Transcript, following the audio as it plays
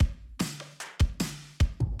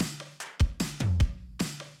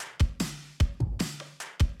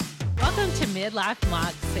to Midlife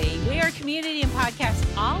Moxie. We are a community and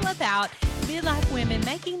podcast all about midlife women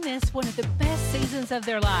making this one of the best seasons of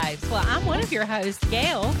their lives. Well, I'm one of your hosts,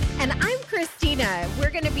 Gail. And I'm Christina. We're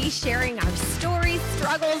going to be sharing our stories,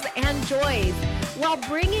 struggles, and joys while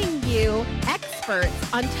bringing you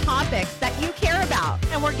experts on topics that you care about.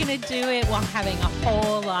 And we're going to do it while having a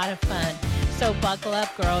whole lot of fun. So buckle up,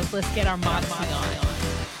 girls. Let's get our Moxie on.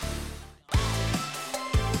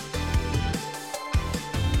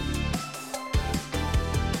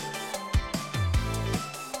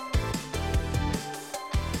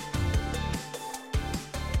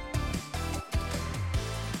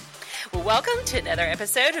 Welcome to another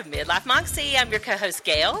episode of Midlife Moxie. I'm your co-host,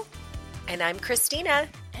 Gail. And I'm Christina.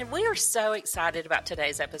 And we are so excited about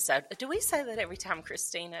today's episode. Do we say that every time,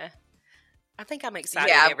 Christina? I think I'm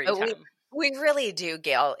excited every time. We really do,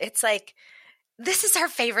 Gail. It's like, this is our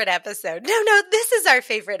favorite episode. No, this is our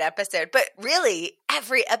favorite episode. But really,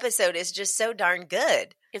 every episode is just so darn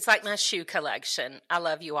good. It's like my shoe collection. I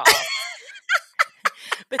love you all.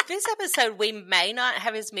 But this episode, we may not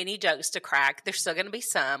have as many jokes to crack. There's still going to be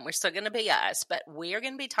some. We're still going to be us. But we are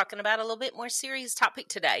going to be talking about a little bit more serious topic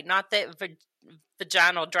today. Not that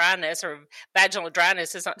vaginal dryness or vaginal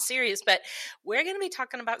dryness is not serious, but we're going to be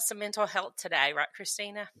talking about some mental health today. Right,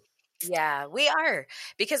 Christina? Yeah, we are.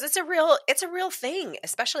 Because it's a real thing,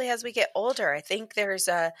 especially as we get older. I think there's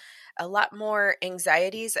a lot more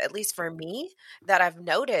anxieties, at least for me, that I've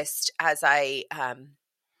noticed as I've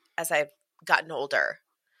gotten older.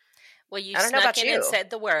 Well, you snuck in and said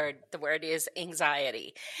the word. The word is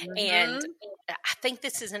anxiety. Mm-hmm. And I think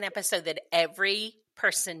this is an episode that every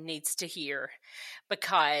person needs to hear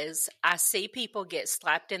because I see people get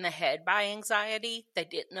slapped in the head by anxiety. They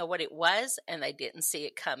didn't know what it was and they didn't see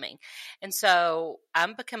it coming. And so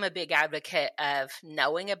I've become a big advocate of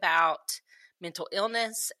knowing about mental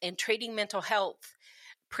illness and treating mental health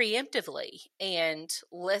preemptively. And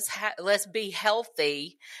let's be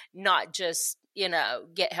healthy, not just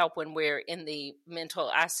get help when we're in the mental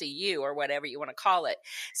ICU or whatever you want to call it.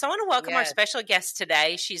 So I want to welcome our special guest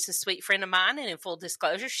today. She's a sweet friend of mine, and in full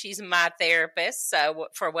disclosure, she's my therapist. So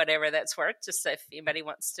for whatever that's worth, just if anybody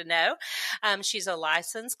wants to know, she's a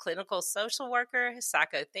licensed clinical social worker,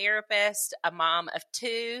 psychotherapist, a mom of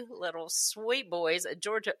two little sweet boys,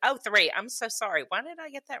 three. I'm so sorry. Why did I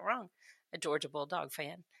get that wrong? A Georgia Bulldog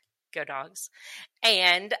fan. Go Dogs.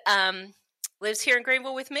 And lives here in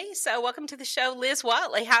Greenville with me. So welcome to the show, Liz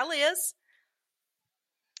Watley. Hi, Liz.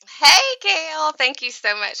 Hey, Gail. Thank you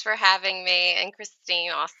so much for having me. And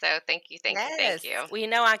Christine also. Thank you.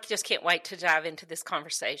 Well, I just can't wait to dive into this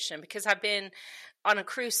conversation because I've been on a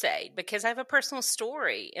crusade because I have a personal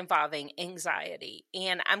story involving anxiety.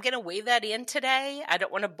 And I'm going to weave that in today. I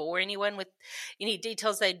don't want to bore anyone with any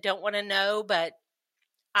details they don't want to know, but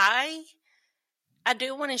I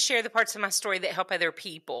do want to share the parts of my story that help other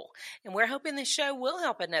people. And we're hoping this show will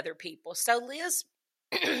help other people. So Liz,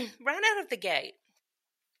 right out of the gate,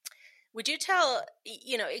 would you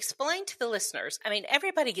explain to the listeners,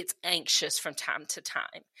 everybody gets anxious from time to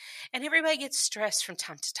time. And everybody gets stressed from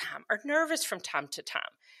time to time or nervous from time to time.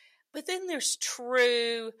 But then there's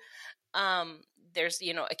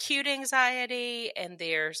acute anxiety and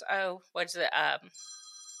there's,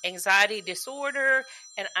 anxiety disorder,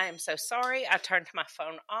 and I am so sorry. I turned my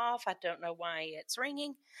phone off. I don't know why it's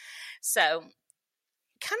ringing. So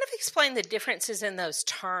kind of explain the differences in those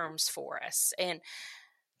terms for us. And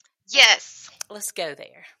yes, let's go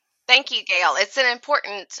there. Thank you, Gail. It's an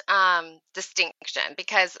important distinction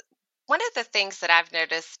because one of the things that I've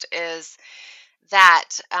noticed is that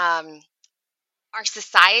our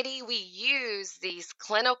society, we use these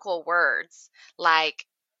clinical words like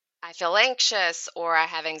I feel anxious, or I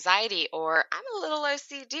have anxiety, or I'm a little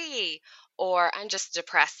OCD, or I'm just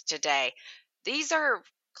depressed today. These are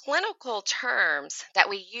clinical terms that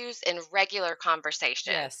we use in regular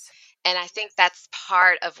conversation. Yes. And I think that's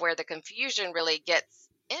part of where the confusion really gets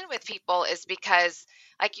in with people is because,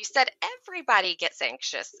 like you said, everybody gets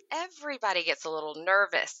anxious. Everybody gets a little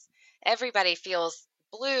nervous. Everybody feels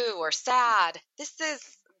blue or sad. This is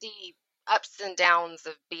the ups and downs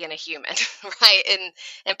of being a human, right?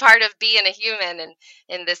 And part of being a human and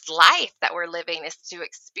in this life that we're living is to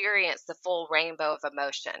experience the full rainbow of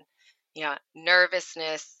emotion.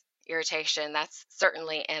 Nervousness, irritation, that's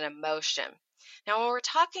certainly an emotion. Now, when we're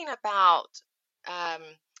talking about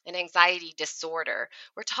an anxiety disorder,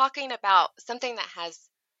 we're talking about something that has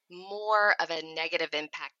more of a negative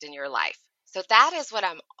impact in your life. So that is what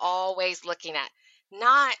I'm always looking at,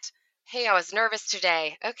 not hey, I was nervous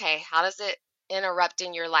today. Okay, how does it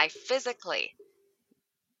interrupting your life physically?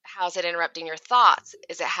 How's it interrupting your thoughts?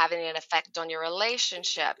 Is it having an effect on your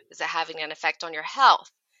relationship? Is it having an effect on your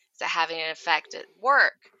health? Is it having an effect at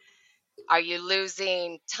work? Are you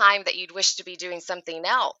losing time that you'd wish to be doing something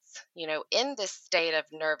else, in this state of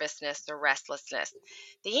nervousness or restlessness?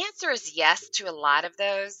 The answer is yes to a lot of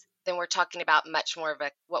those. Then we're talking about much more of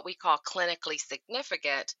what we call clinically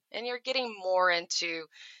significant. And you're getting more into,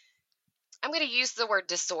 I'm going to use the word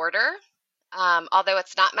disorder, although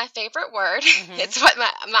it's not my favorite word. It's what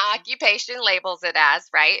my occupation labels it as,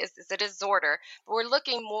 right? It's a disorder. But we're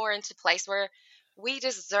looking more into place where we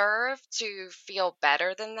deserve to feel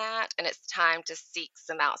better than that, and it's time to seek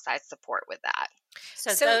some outside support with that.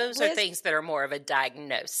 So those Liz, are things that are more of a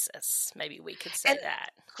diagnosis. Maybe we could say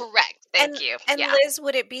that. Correct. Thank you. And Liz,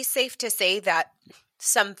 would it be safe to say that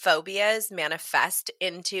some phobias manifest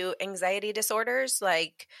into anxiety disorders,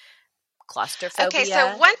 like claustrophobia? Okay,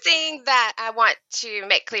 so one thing that I want to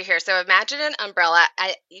make clear here. So imagine an umbrella.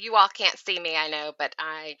 You all can't see me, I know, but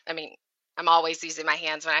I mean, I'm always using my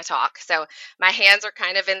hands when I talk. So my hands are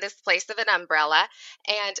kind of in this place of an umbrella.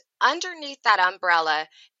 And underneath that umbrella,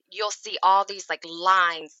 you'll see all these like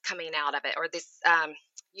lines coming out of it, or this,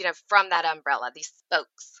 from that umbrella, these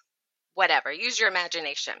spokes, whatever. Use your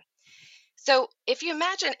imagination. So if you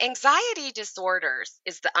imagine, anxiety disorders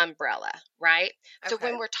is the umbrella, right? Okay. So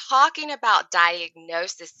when we're talking about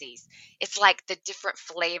diagnoses, it's like the different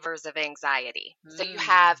flavors of anxiety. So you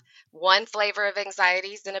have one flavor of anxiety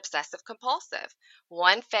is an obsessive compulsive.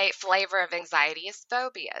 One flavor of anxiety is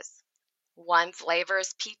phobias. One flavor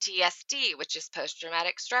is PTSD, which is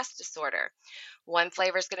post-traumatic stress disorder. One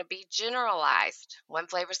flavor is going to be generalized. One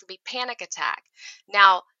flavor is going to be panic attack.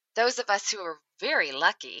 Now, those of us who are very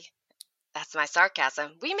lucky, that's my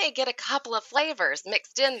sarcasm, we may get a couple of flavors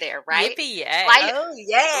mixed in there, right? Yippee, yay. Oh,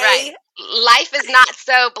 yay. Right. Life is not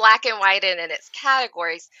so black and white in its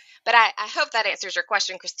categories. But I hope that answers your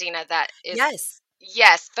question, Christina. That is,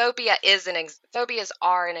 yes, phobias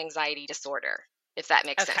are an anxiety disorder, if that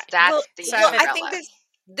makes sense. That's I think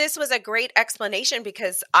this was a great explanation,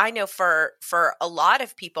 because I know for a lot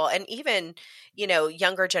of people, and even,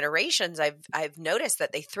 younger generations, I've noticed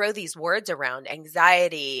that they throw these words around: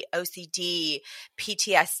 anxiety, OCD,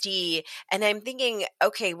 PTSD. And I'm thinking,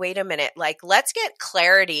 okay, wait a minute, like, let's get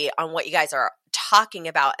clarity on what you guys are talking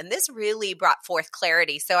about. And this really brought forth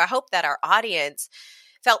clarity. So I hope that our audience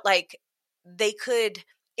felt like they could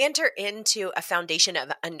enter into a foundation of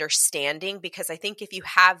understanding, because I think if you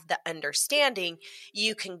have the understanding,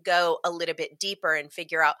 you can go a little bit deeper and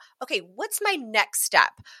figure out, okay, what's my next step?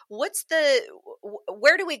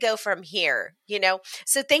 Where do we go from here?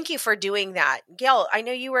 So thank you for doing that. Gail, I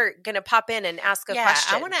know you were going to pop in and ask a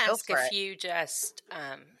question. I want to ask a few just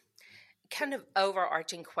kind of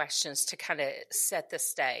overarching questions to kind of set the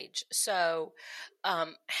stage. So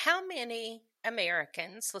how many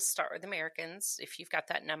Americans, let's start with Americans, if you've got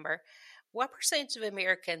that number, what percentage of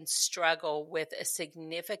Americans struggle with a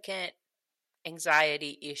significant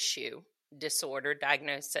anxiety issue, disorder,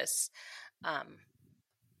 diagnosis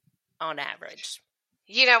on average?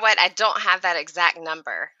 You know what? I don't have that exact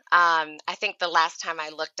number. I think the last time I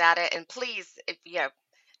looked at it, and please, if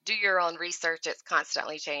do your own research, it's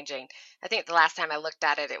constantly changing. I think the last time I looked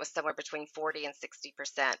at it, it was somewhere between 40 and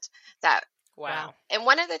 60%. Wow. And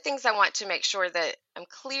one of the things I want to make sure that I'm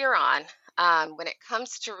clear on when it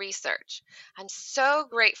comes to research, I'm so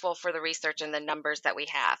grateful for the research and the numbers that we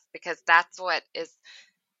have, because that's what is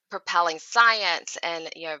propelling science and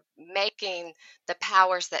making the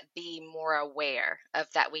powers that be more aware of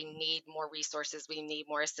that we need more resources, we need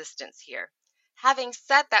more assistance here. Having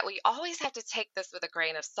said that, we always have to take this with a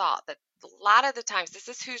grain of salt, that a lot of the times this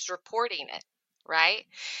is who's reporting it, right?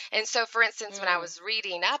 And so, for instance, when I was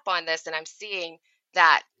reading up on this, and I'm seeing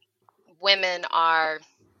that women are,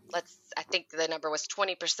 I think the number was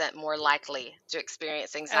 20% more likely to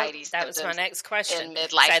experience anxiety. That was my next question. In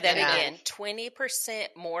midlife. Say that again. 20%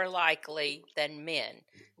 more likely than men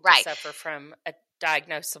to suffer from a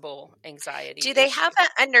diagnosable anxiety. Do they have an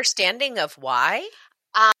understanding of why?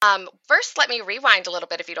 First, let me rewind a little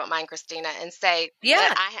bit, if you don't mind, Christina, and say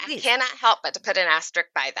that I cannot help but to put an asterisk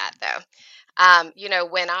by that, though.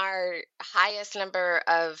 When our highest number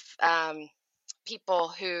of people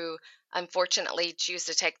who unfortunately choose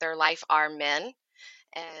to take their life are men,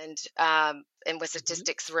 and when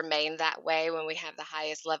statistics remain that way, when we have the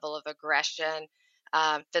highest level of aggression,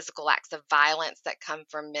 physical acts of violence that come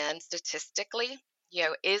from men statistically,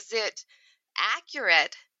 is it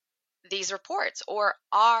accurate, these reports, or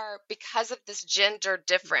because of this gender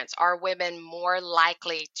difference, are women more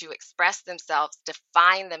likely to express themselves,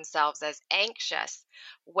 define themselves as anxious,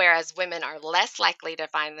 whereas women are less likely to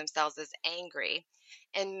find themselves as angry?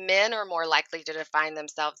 And men are more likely to define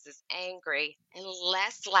themselves as angry and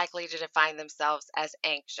less likely to define themselves as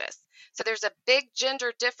anxious. So there's a big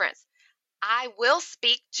gender difference. I will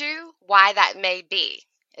speak to why that may be,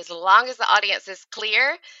 as long as the audience is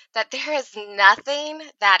clear that there is nothing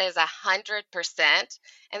that is 100%,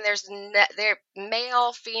 and there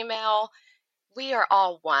male, female, we are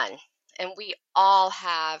all one, and we all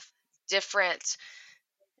have different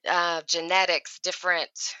genetics, different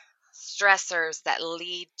stressors that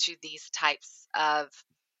lead to these types of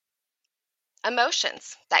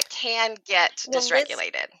emotions that can get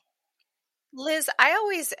dysregulated. Liz, I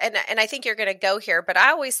always and I think you're going to go here, but I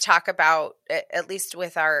always talk about, at least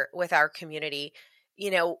with our community,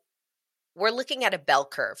 we're looking at a bell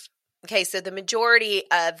curve. Okay, so the majority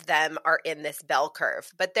of them are in this bell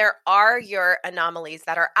curve, but there are your anomalies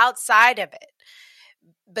that are outside of it.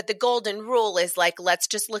 But the golden rule is like, let's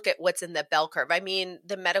just look at what's in the bell curve. I mean,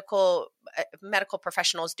 the medical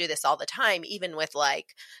professionals do this all the time, even with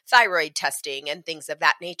like thyroid testing and things of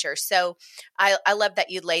that nature. So I love that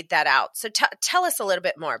you laid that out. So tell us a little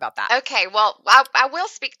bit more about that. Okay. Well, I will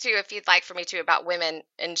speak to, if you'd like for me to, about women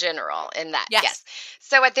in general in that. Yes.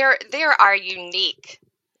 So there are unique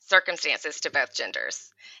circumstances to both genders.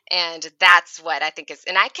 And that's what I think is,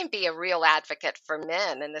 and I can be a real advocate for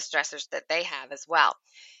men and the stressors that they have as well.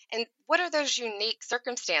 And what are those unique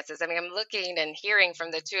circumstances? I mean, I'm looking and hearing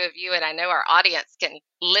from the two of you, and I know our audience can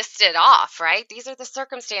list it off, right? These are the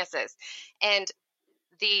circumstances. And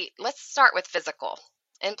let's start with physical.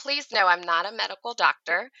 And please know I'm not a medical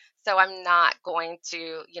doctor, so I'm not going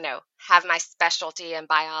to, have my specialty in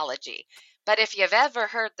biology. But if you've ever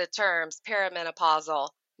heard the terms perimenopausal,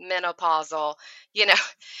 menopausal,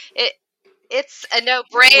 it's a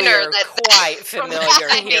no-brainer. We're quite familiar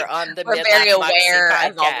here on the We're very aware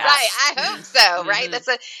of all that. Right, I hope so, right?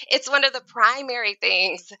 It's one of the primary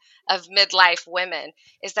things of midlife women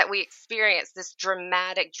is that we experience this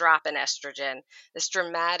dramatic drop in estrogen, this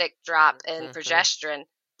dramatic drop in progesterone.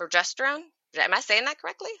 Progesterone? Am I saying that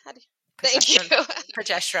correctly? Thank you.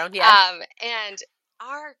 Progesterone, yeah. And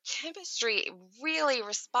our chemistry really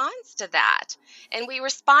responds to that. And we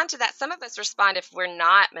respond to that. Some of us respond, if we're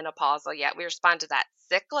not menopausal yet, we respond to that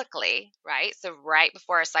cyclically, right? So right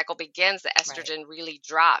before our cycle begins, the estrogen really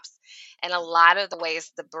drops. And a lot of the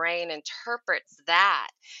ways the brain interprets that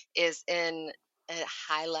is in a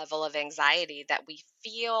high level of anxiety that we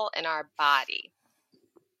feel in our body.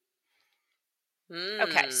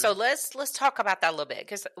 Okay, so let's talk about that a little bit,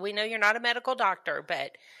 because we know you're not a medical doctor,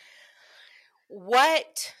 but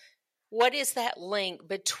what is that link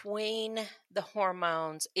between the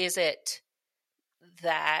hormones? Is it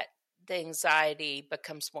that the anxiety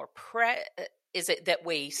becomes more is it that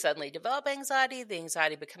we suddenly develop anxiety? The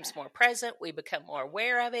anxiety becomes more present. We become more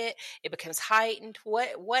aware of it. It becomes heightened.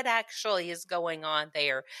 What actually is going on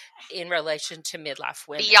there in relation to midlife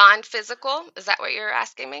women? Beyond physical? Is that what you're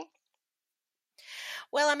asking me?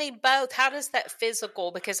 Well, I mean, both. How does that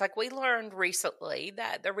physical, because like we learned recently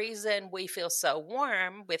that the reason we feel so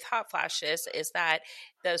warm with hot flashes is that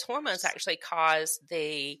those hormones actually cause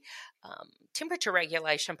the temperature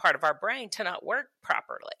regulation part of our brain to not work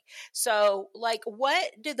properly. So like,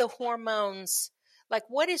 what do the hormones, like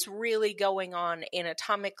what is really going on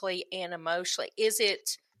anatomically and emotionally?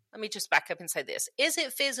 Let me just back up and say this. Is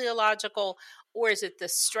it physiological, or is it the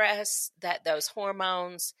stress that those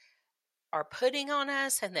hormones are putting on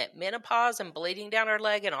us, and that menopause and bleeding down our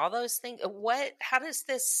leg and all those things? How does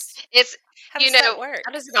that work?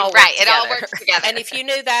 How does it all work right? Together? It all works together. And if you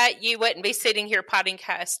knew that, you wouldn't be sitting here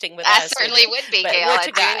podcasting with us. I certainly would be, Gail.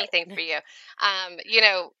 I'd do anything for you.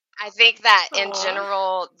 I think that in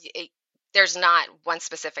general, there's not one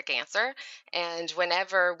specific answer. And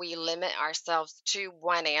whenever we limit ourselves to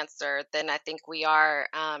one answer, then I think we are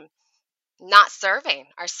not serving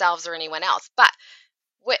ourselves or anyone else. But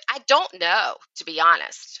I don't know, to be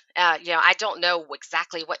honest. I don't know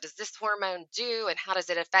exactly what does this hormone do and how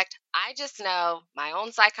does it affect. I just know my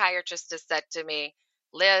own psychiatrist has said to me,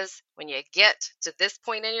 Liz, when you get to this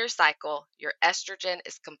point in your cycle, your estrogen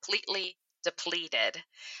is completely depleted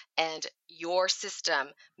and your system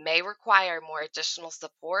may require more additional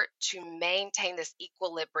support to maintain this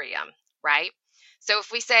equilibrium, right? So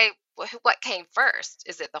if we say, what came first?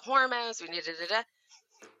 Is it the hormones?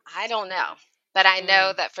 I don't know. But I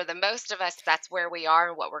know that for the most of us, that's where we are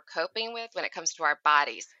and what we're coping with when it comes to our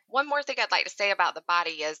bodies. One more thing I'd like to say about the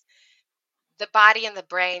body is the body and the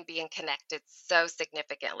brain being connected so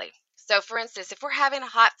significantly. So for instance, if we're having a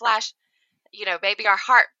hot flash, maybe our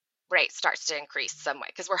heart rate starts to increase some way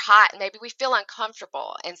because we're hot and maybe we feel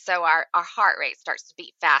uncomfortable. And so our heart rate starts to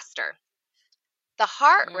beat faster. The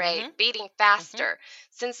heart rate beating faster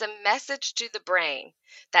sends a message to the brain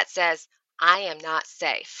that says, I am not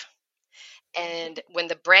safe. And when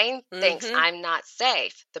the brain thinks I'm not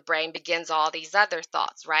safe, the brain begins all these other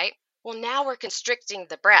thoughts, right? Well, now we're constricting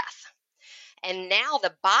the breath. And now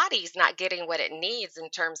the body's not getting what it needs in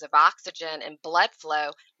terms of oxygen and blood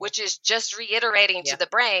flow, which is just reiterating to the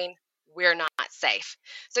brain, we're not safe.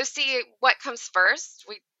 So see, what comes first?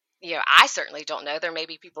 I certainly don't know. There may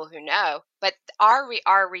be people who know, but our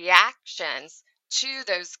reactions to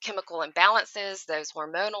those chemical imbalances, those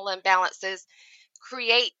hormonal imbalances,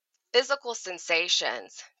 create physical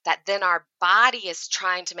sensations that then our body is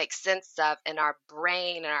trying to make sense of, and our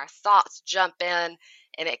brain and our thoughts jump in,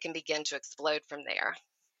 and it can begin to explode from there.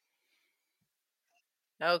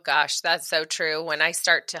 Oh gosh, that's so true. When I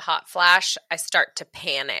start to hot flash, I start to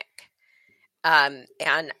panic. And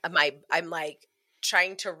I'm like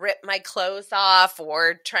trying to rip my clothes off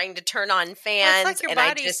or trying to turn on fans. It's like your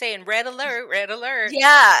body's saying red alert, red alert.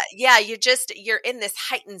 Yeah. You're in this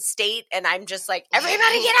heightened state, and I'm just like,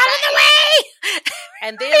 everybody get out of the way.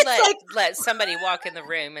 And then let somebody walk in the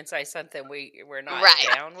room and say something we're not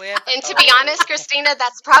down with. And to be honest, Christina,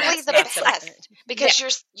 that's probably the best,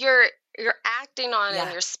 because you're acting on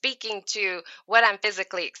and you're speaking to what I'm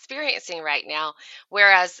physically experiencing right now.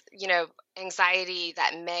 Whereas, anxiety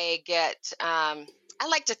that may get, I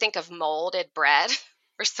like to think of molded bread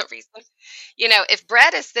for some reason. If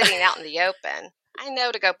bread is sitting out in the open, I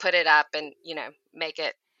know to go put it up and, make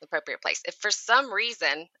it the appropriate place. If for some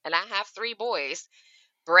reason, and I have 3 boys,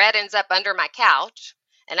 bread ends up under my couch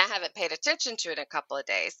and I haven't paid attention to it in a couple of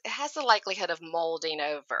days, it has the likelihood of molding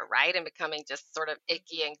over, right? And becoming just sort of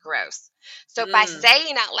icky and gross. So by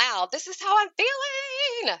saying out loud, this is how I'm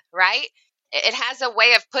feeling, right? It has a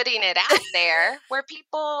way of putting it out there where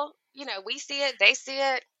people, we see it, they see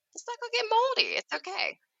it. It's not going to get moldy. It's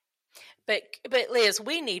okay. But Liz,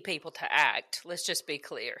 we need people to act. Let's just be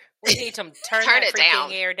clear. We need to turn that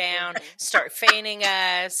freaking air down, start fanning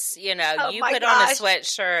us. You put on a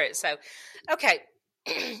sweatshirt. So, okay.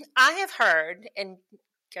 I have heard, and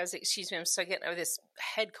guys, excuse me, I'm still getting over this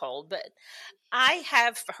head cold, but I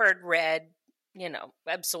have read,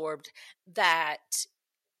 absorbed that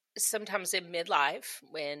sometimes in midlife,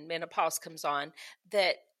 when menopause comes on,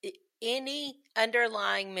 that any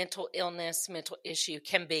underlying mental illness, mental issue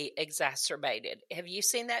can be exacerbated. Have you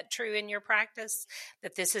seen that true in your practice?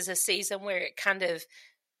 That this is a season where it kind of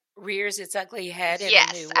rears its ugly head in a new way?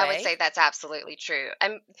 Yes, I would say that's absolutely true.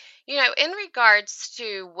 In regards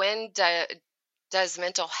to when does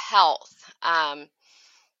mental health, and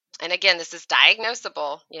again, this is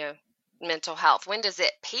diagnosable, mental health, when does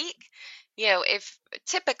it peak? If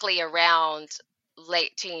typically around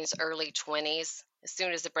late teens, early 20s, as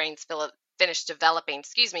soon as the brain's finished developing,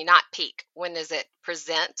 not peak, when does it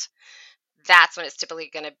present? That's when it's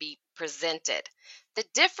typically going to be presented. The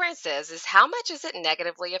difference is how much is it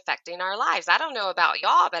negatively affecting our lives? I don't know about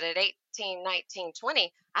y'all, but at 18, 19,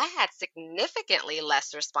 20, I had significantly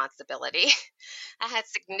less responsibility. I had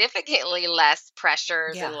significantly less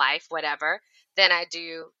pressures in life, whatever, than I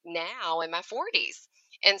do now in my 40s.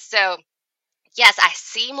 And so, yes, I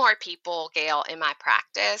see more people, Gail, in my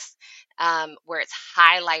practice where it's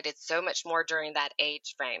highlighted so much more during that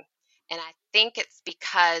age frame. And I think it's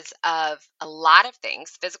because of a lot of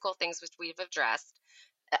things, physical things, which we've addressed.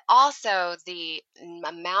 Also, the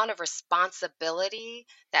amount of responsibility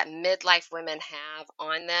that midlife women have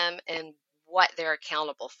on them and what they're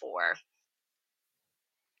accountable for.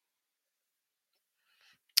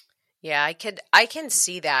 Yeah, I can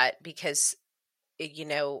see that because,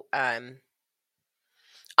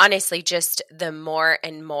 honestly, just the more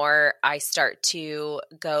and more I start to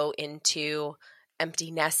go into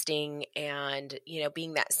empty nesting and,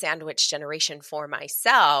 being that sandwich generation for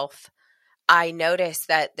myself, I notice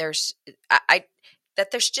that there's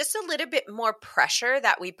just a little bit more pressure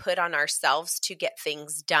that we put on ourselves to get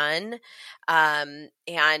things done. And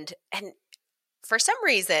for some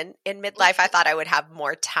reason in midlife, I thought I would have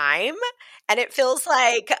more time, and it feels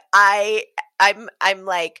like I'm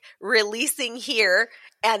like releasing here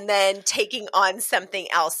and then taking on something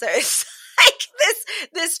else. So it's like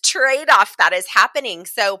this trade-off that is happening.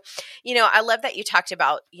 So, I love that you talked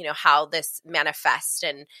about, how this manifests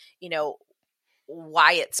and,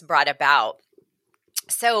 why it's brought about.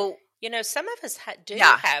 So, some of us do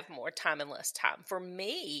have more time and less time. For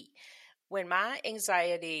me, when my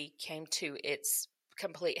anxiety came to its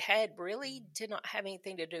complete head, really did not have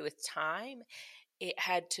anything to do with time. it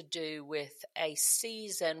had to do with a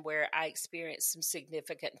season where I experienced some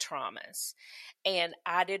significant traumas. And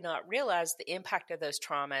I did not realize the impact of those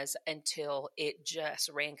traumas until it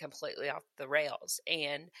just ran completely off the rails.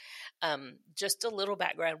 And just a little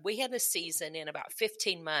background, we had a season in about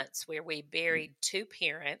 15 months where we buried 2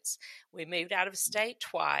 parents. We moved out of state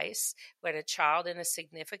twice. We had a child in a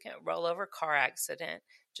significant rollover car accident.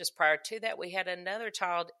 Just prior to that, we had another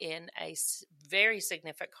child in a very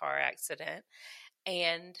significant car accident.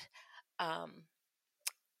 And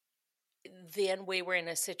then we were in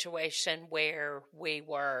a situation where we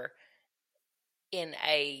were in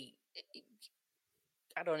I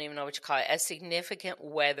don't even know what you call it, a significant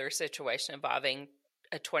weather situation involving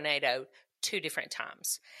a tornado 2 different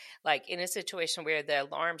times. Like in a situation where the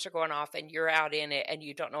alarms are going off and you're out in it and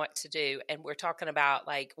you don't know what to do. And we're talking about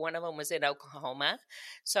like one of them was in Oklahoma.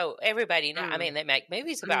 So everybody know, I mean, they make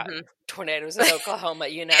movies about tornadoes in Oklahoma,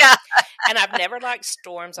 you know. Yeah. And I've never liked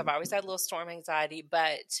storms. I've always had a little storm anxiety.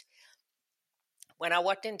 But when I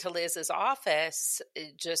walked into Liz's office,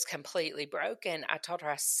 just completely broken, I told her,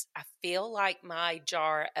 I feel like my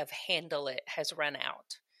jar of Handle It has run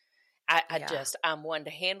out. I'm one to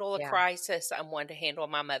handle a crisis. I'm one to handle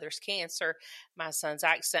my mother's cancer, my son's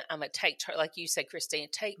accident. I'm a take charge, like you said, Christine,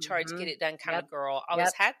 take charge, get it done kind of girl.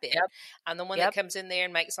 Always have been. I'm the one that comes in there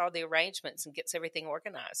and makes all the arrangements and gets everything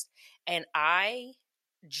organized. And I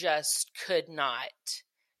just could not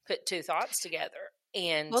put 2 thoughts together.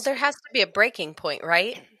 And well, there has to be a breaking point,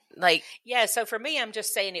 right? Like, yeah. So for me, I'm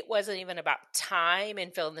just saying it wasn't even about time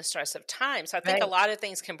and feeling the stress of time. So I think a lot of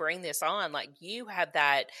things can bring this on. Like you had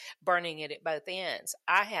that burning it at both ends.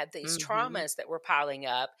 I had these traumas that were piling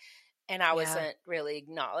up, and I wasn't really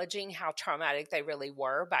acknowledging how traumatic they really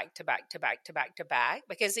were back to back to back to back to back,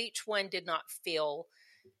 because each one did not feel,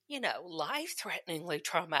 life-threateningly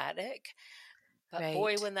traumatic. But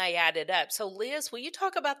boy, when they added up. So Liz, will you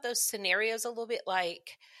talk about those scenarios a little bit?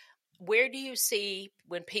 Like, where do you see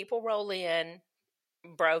when people roll in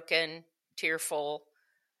broken, tearful?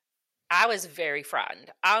 I was very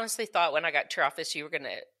frightened. I honestly thought when I got to your office, you were going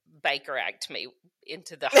to Baker Act me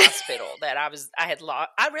into the hospital, that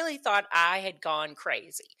I really thought I had gone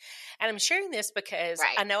crazy. And I'm sharing this because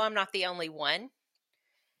I know I'm not the only one.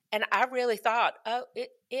 And I really thought, oh,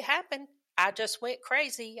 it happened. I just went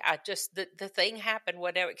crazy. The thing happened,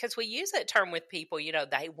 whatever, because we use that term with people,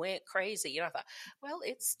 they went crazy. I thought, well,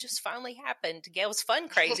 it's just finally happened. Gail's fun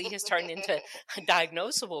crazy has turned into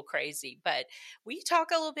diagnosable crazy. But will you talk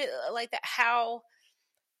a little bit like that, how,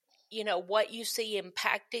 what you see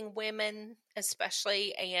impacting women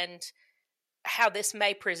especially, and how this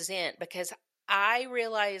may present? Because I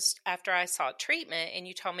realized after I saw treatment and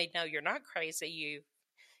you told me, no, you're not crazy. You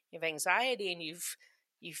have anxiety, and you've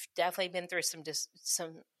definitely been through some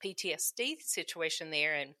PTSD situation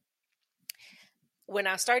there. And when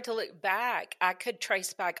I started to look back, I could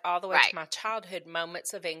trace back all the way to my childhood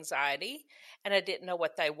moments of anxiety, and I didn't know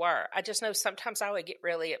what they were. I just know sometimes I would get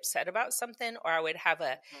really upset about something, or I would have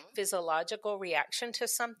a physiological reaction to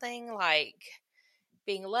something like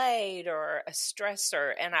being late or a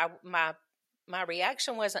stressor, and my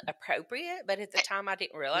reaction wasn't appropriate, but at the time I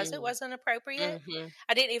didn't realize it wasn't appropriate.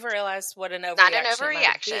 I didn't even realize what an overreaction Not an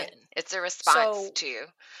overreaction. It's a response to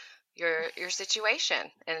your situation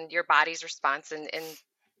and your body's response and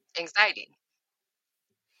anxiety.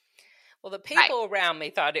 Well, the people around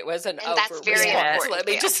me thought it was an overreaction. That's very important. Let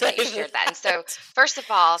me just say that. And so, first of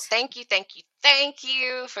all, thank you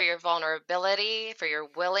for your vulnerability, for your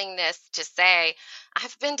willingness to say,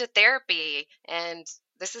 I've been to therapy, and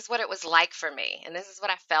this is what it was like for me, and this is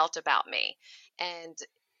what I felt about me. And,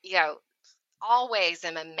 always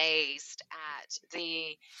am amazed at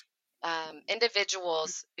the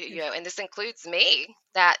individuals, and this includes me,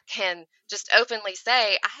 that can just openly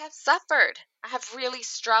say, I have suffered. I have really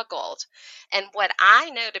struggled. And what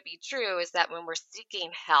I know to be true is that when we're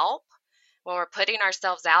seeking help, when we're putting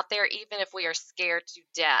ourselves out there, even if we are scared to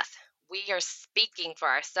death, we are speaking for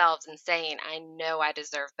ourselves and saying, I know I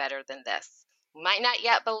deserve better than this. We might not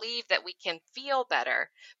yet believe that we can feel better,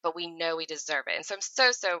 but we know we deserve it. And so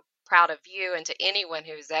I'm so proud of you, and to anyone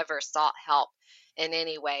who's ever sought help in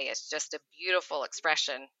any way. It's just a beautiful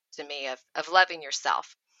expression to me of loving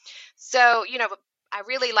yourself. So, I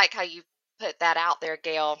really like how you put that out there,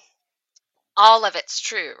 Gail. All of it's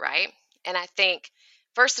true, right? And I think,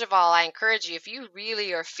 first of all, I encourage you, if you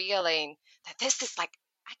really are feeling that this is like,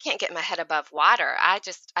 I can't get my head above water. I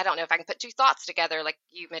don't know if I can put 2 thoughts together, like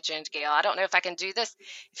you mentioned, Gail. I don't know if I can do this.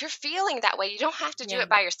 If you're feeling that way, you don't have to do it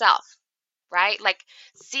by yourself, right? Like,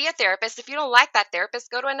 see a therapist. If you don't like that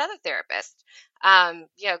therapist, go to another therapist.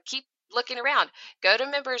 Keep looking around. Go to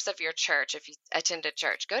members of your church if you attend a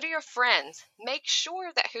church. Go to your friends. Make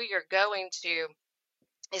sure that who you're going to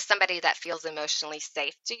is somebody that feels emotionally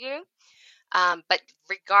safe to you. But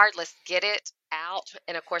regardless, get it out.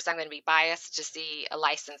 And of course, I'm going to be biased to see a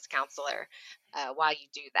licensed counselor while you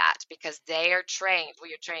do that, because they are trained.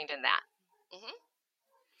 We are trained in that. Mm-hmm.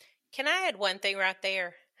 Can I add one thing right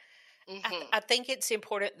there? Mm-hmm. I think it's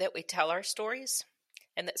important that we tell our stories,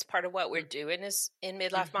 and that's part of what we're doing is in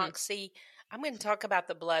Midlife Moxie. I'm going to talk about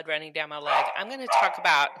the blood running down my leg. I'm going to talk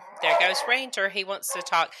about, there goes Ranger, he wants to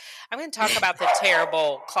talk. I'm going to talk about the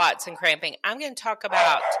terrible clots and cramping. I'm going to talk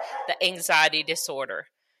about the anxiety disorder,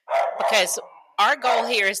 because our goal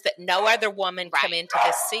here is that no other woman come into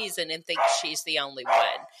this season and think she's the only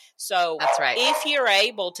one. So that's right. If you're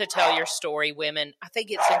able to tell your story, women, I think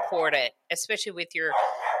it's important, especially with your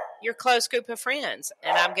close group of friends.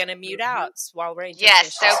 And I'm going to mute out while Ranger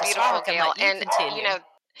finishes so beautiful, talk Gail. And you know,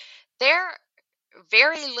 there are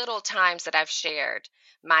very little times that I've shared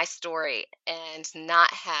my story and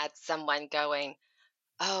not had someone going,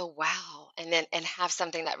 oh, wow. And have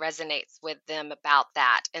something that resonates with them about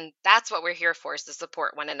that. And that's what we're here for, is to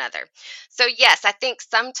support one another. So yes, I think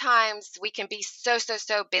sometimes we can be so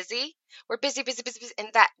busy. We're busy, and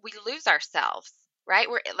that we lose ourselves, right?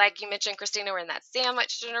 We're, like you mentioned, Christina, we're in that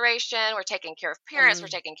sandwich generation. We're taking care of parents. We're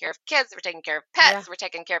taking care of kids. We're taking care of pets. We're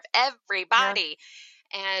taking care of everybody.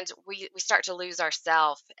 And we start to lose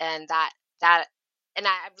ourselves, and and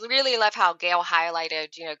I really love how Gail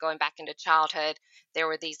highlighted, you know, going back into childhood, there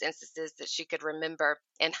were these instances that she could remember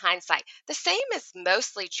in hindsight. The same is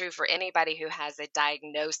mostly true for anybody who has a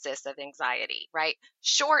diagnosis of anxiety, right?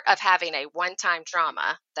 Short of having a one-time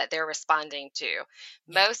trauma that they're responding to.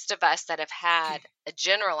 Most of us that have had a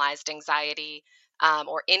generalized anxiety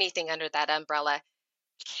or anything under that umbrella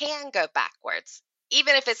can go backwards.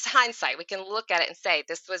 Even if it's hindsight, we can look at it and say,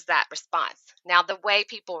 this was that response. Now, the way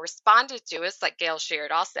people responded to us, like Gail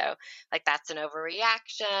shared also, like that's an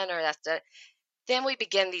overreaction, or then we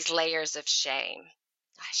begin these layers of shame.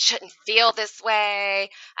 I shouldn't feel this way.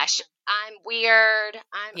 I'm weird.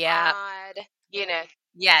 I'm odd. You know.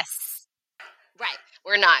 Yes. Right.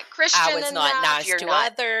 We're not Christian enough. I was not nice You're to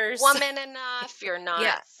not others. Woman enough. You're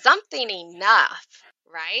not something enough.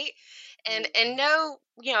 Right. And no,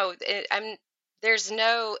 you know, there's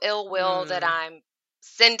no ill will that I'm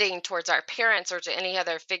sending towards our parents or to any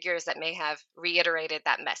other figures that may have reiterated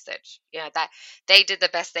that message. You know, that they did the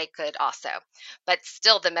best they could also, but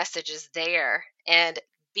still the message is there. And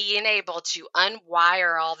being able to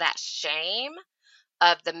unwire all that shame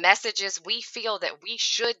of the messages we feel that we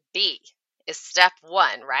should be is step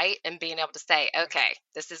one, right? And being able to say, okay,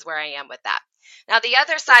 this is where I am with that. Now, the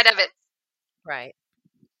other side of it. Right.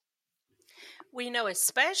 We know,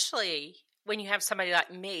 especially when you have somebody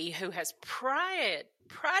like me who has prided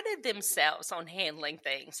themselves on handling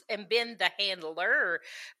things and been the handler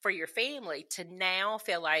for your family, to now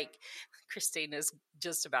feel like Christina's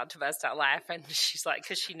just about to bust out laughing. She's like,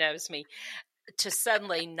 because she knows me, to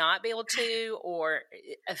suddenly not be able to, or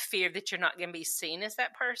a fear that you're not going to be seen as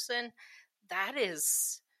that person. That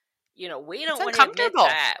is, you know, we don't want to admit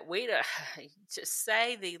that. We don't, to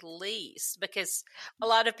say the least, because a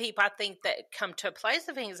lot of people, I think, that come to a place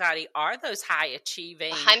of anxiety are those high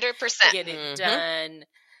achieving, 100% get it done.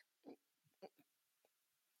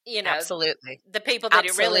 You know, absolutely, the people that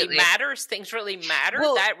it really matters, things really matter.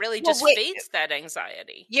 That really just feeds that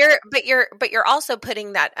anxiety. But you're also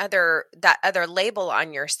putting that other label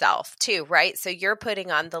on yourself too, right? So you're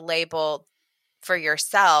putting on the label for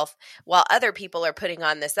yourself while other people are putting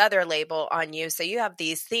on this other label on you. So you have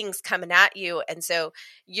these things coming at you, and so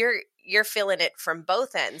you're feeling it from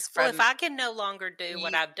both ends. Well, if I can no longer do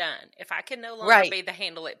what I've done, if I can no longer be the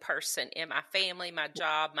handle it person in my family, my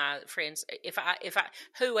job, my friends, if I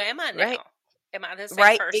who am I now? Am I the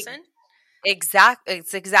same person? Exactly.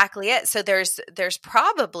 It's exactly it. So there's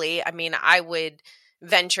probably, I mean, I would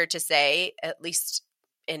venture to say, at least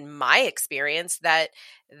in my experience, that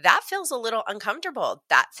feels a little uncomfortable.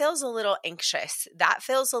 That feels a little anxious. That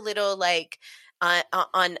feels a little like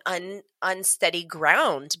on unsteady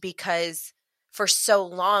ground, because for so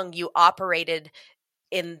long you operated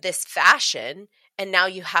in this fashion, and now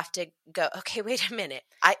you have to go, okay, wait a minute.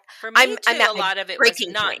 For me, a lot of it was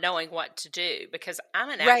not knowing what to do, because I'm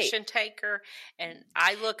an action taker, and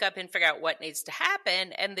I look up and figure out what needs to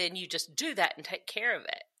happen, and then you just do that and take care of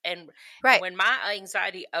it. And when my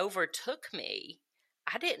anxiety overtook me,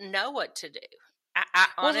 I didn't know what to do. I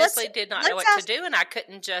honestly did not know what to do, and I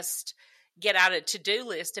couldn't just get out a to-do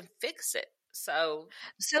list and fix it. So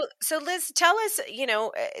Liz, tell us, you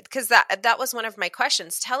know, because that was one of my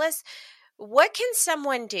questions. Tell us, what can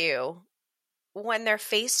someone do when they're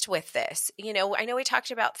faced with this? You know, I know we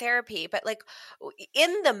talked about therapy, but like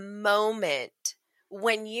in the moment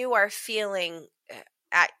when you are feeling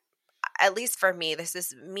at least for me, this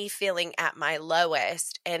is me feeling at my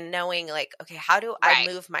lowest and knowing like, okay, how do I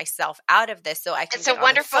move myself out of this so I can get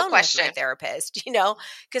on the phone with my therapist, you know,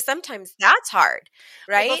 because sometimes that's hard,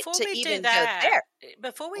 right? Well, before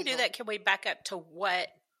we do that, can we back up to what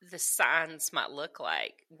the signs might look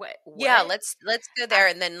like? What? Yeah, let's go there,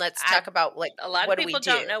 and then let's talk about like a lot of people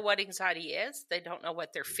don't know what anxiety is. They don't know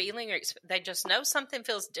what they're feeling, or they just know something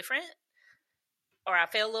feels different, or I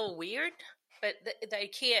feel a little weird, but they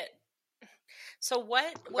can't. So what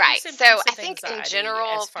right. So I think in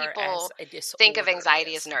general, people think of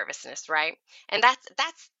anxiety as nervousness, right? And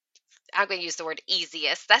that's I'm going to use the word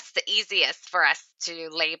easiest. That's the easiest for us to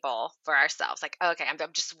label for ourselves. Like, okay, I'm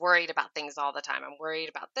just worried about things all the time. I'm worried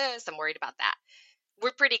about this. I'm worried about that.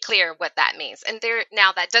 We're pretty clear what that means. And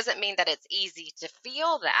now that doesn't mean that it's easy to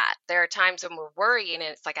feel that. There are times when we're worrying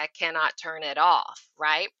and it's like, I cannot turn it off,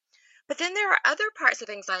 right? But then there are other parts of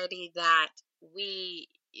anxiety that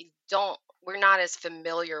we're not as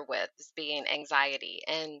familiar with as being anxiety.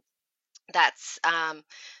 And that's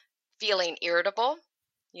feeling irritable,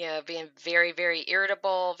 being very, very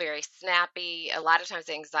irritable, very snappy. A lot of times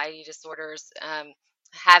anxiety disorders,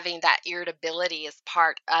 having that irritability is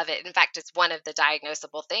part of it. In fact, it's one of the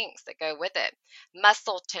diagnosable things that go with it.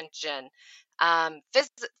 Muscle tension,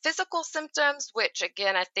 physical symptoms, which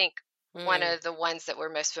again, I think one of the ones that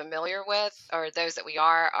we're most familiar with, or those that we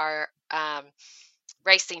are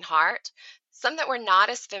racing heart. Some that we're not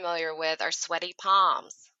as familiar with are sweaty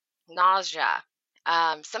palms, nausea.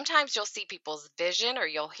 Sometimes you'll see people's vision, or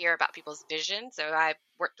you'll hear about people's vision. So I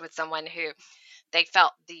worked with someone who they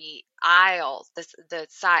felt the aisles, the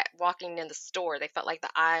side walking in the store, they felt like the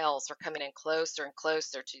aisles were coming in closer and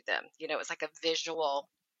closer to them. It was like a visual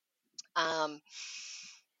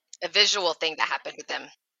thing that happened with them.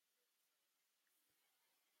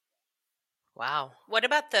 Wow. What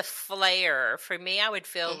about the flare? For me, I would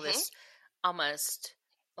feel this almost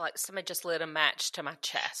like somebody just lit a match to my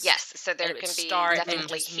chest. Yes, so there can be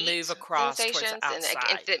definitely heat move across sensations, and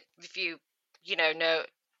if you know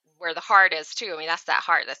where the heart is too. I mean, that's that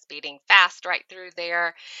heart that's beating fast right through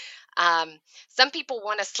there. Some people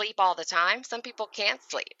want to sleep all the time. Some people can't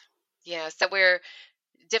sleep. So we're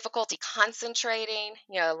difficulty concentrating.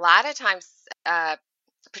 A lot of times,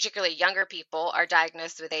 particularly younger people are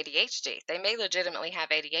diagnosed with ADHD. They may legitimately have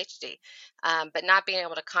ADHD, but not being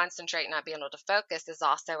able to concentrate, not being able to focus is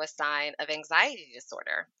also a sign of anxiety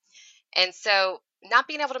disorder. And so not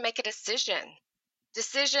being able to make a decisions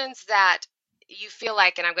that you feel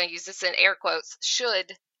like, and I'm going to use this in air quotes,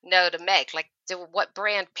 should know to make, like what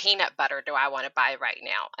brand peanut butter do I want to buy right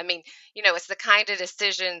now? I mean, it's the kind of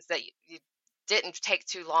decisions that you didn't take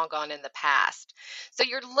too long on in the past. So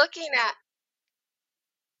you're looking at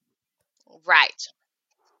right.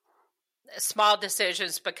 Small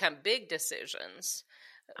decisions become big decisions.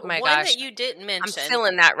 Oh my One gosh. that you didn't mention. I'm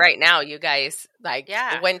feeling that right now, you guys.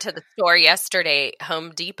 I went to the store yesterday,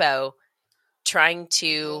 Home Depot, trying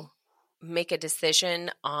to make a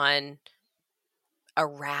decision on a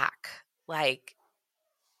rack.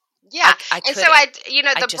 Yeah. And so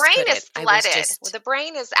the brain is flooded. The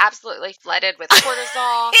brain is absolutely flooded with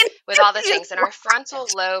cortisol, with all the things. And our frontal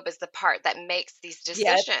lobe is the part that makes these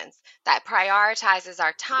decisions, that prioritizes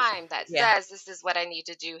our time, that says, this is what I need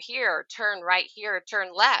to do here, turn right here, turn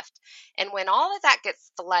left. And when all of that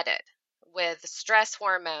gets flooded with stress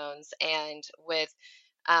hormones and with,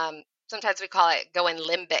 sometimes we call it going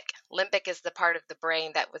limbic. Limbic is the part of the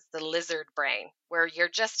brain that was the lizard brain, where you're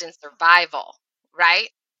just in survival, right?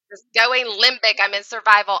 Just going limbic, I'm in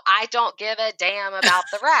survival. I don't give a damn about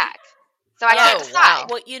the rack. So I can't decide.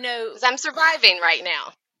 Well, because I'm surviving right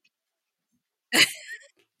now.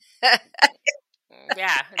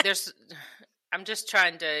 Yeah, I'm just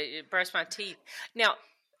trying to brush my teeth. Now,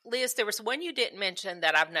 Liz, there was one you didn't mention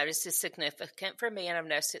that I've noticed is significant for me, and I've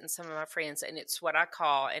noticed it in some of my friends, and it's what I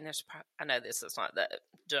call, and I know this is not the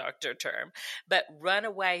doctor term, but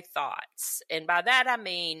runaway thoughts. And by that, I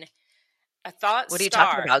mean, a thought What are you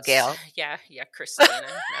talking about, Gail? Yeah, Christina. No,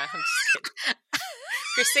 I'm just kidding.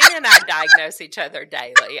 Christina and I diagnose each other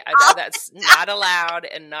daily. I know that's not allowed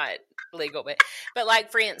and not legal, but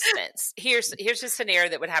like, for instance, here's a scenario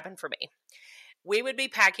that would happen for me. We would be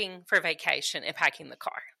packing for vacation and packing the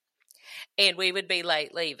car, and we would be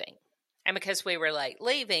late leaving. And because we were late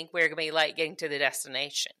leaving, we were going to be late getting to the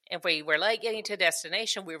destination. If we were late getting to the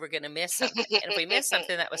destination, we were going to miss something. And if we missed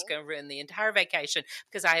something, that was going to ruin the entire vacation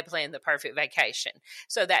because I had planned the perfect vacation.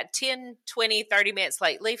 So that 10, 20, 30 minutes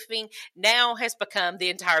late leaving now has become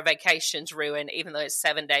the entire vacation's ruin, even though it's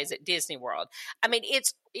 7 days at Disney World. I mean,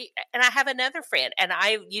 and I have another friend, and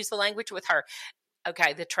I use the language with her.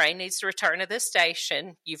 Okay, the train needs to return to the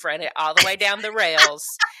station. You've run it all the way down the rails,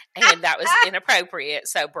 and that was inappropriate.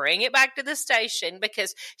 So bring it back to the station,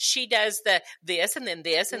 because she does this and then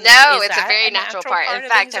this. And no, it's a very natural part. In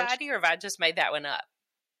fact, anxiety, or have I just made that one up?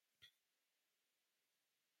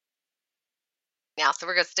 Now, so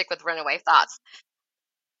we're going to stick with runaway thoughts.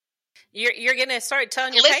 You're going to start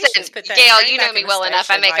telling your patients. Gail, you know me well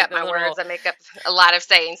enough. I make up my words. I make up a lot of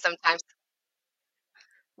sayings sometimes.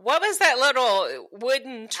 What was that little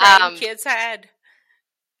wooden train kids had?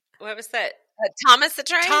 What was that? Thomas the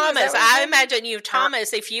Train? Thomas. I imagine you,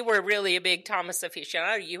 Thomas, if you were really a big Thomas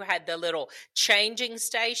aficionado, you had the little changing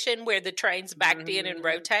station where the trains backed in and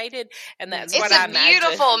rotated. And that's what I imagine. It's a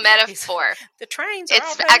beautiful metaphor. The trains are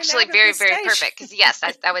It's actually very, very perfect. Because, yes,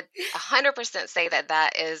 I would 100% say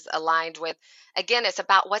that is aligned with, again, it's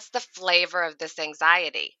about what's the flavor of this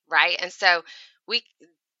anxiety, right? And so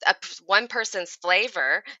one person's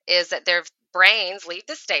flavor is that their brains leave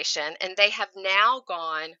the station and they have now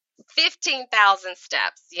gone 15,000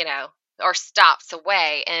 steps, or stops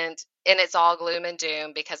away, and it's all gloom and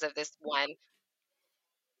doom because of this one.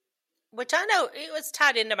 Which I know it was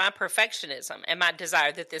tied into my perfectionism and my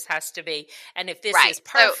desire that this has to be, and if this is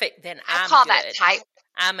perfect, so then I'm call good. That type.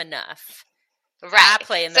 I'm enough. Right. I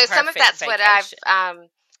play in the perfect some of that's vacation.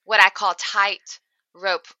 what I call tight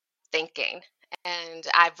rope thinking. And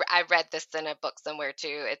I read this in a book somewhere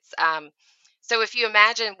too. It's so if you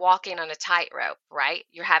imagine walking on a tightrope, right?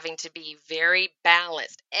 You're having to be very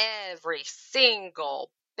balanced. Every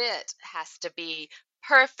single bit has to be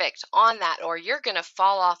perfect on that, or you're going to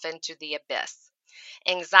fall off into the abyss.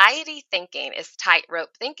 Anxiety thinking is tightrope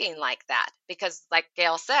thinking like that, because like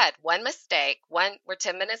Gail said, one mistake, we're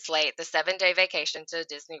 10 minutes late, the 7-day vacation to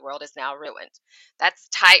Disney World is now ruined. That's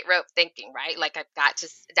tightrope thinking, right? Like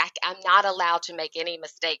I'm not allowed to make any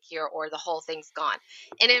mistake here or the whole thing's gone.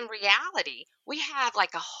 And in reality, we have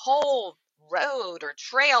like a whole road or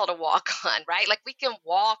trail to walk on, right? Like we can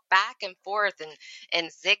walk back and forth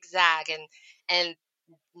and zigzag and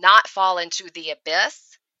not fall into the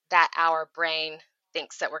abyss that our brain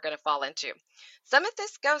thinks that we're going to fall into. Some of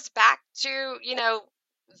this goes back to,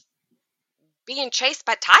 being chased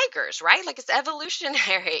by tigers, right? Like it's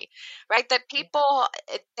evolutionary, right? That people,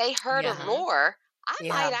 if they heard a roar, I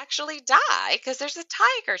might actually die because there's a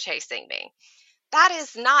tiger chasing me. That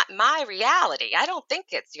is not my reality. I don't think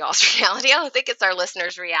it's y'all's reality. I don't think it's our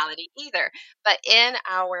listeners' reality either. But in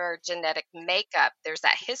our genetic makeup, there's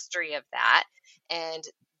that history of that. And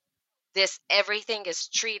everything is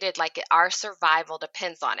treated like our survival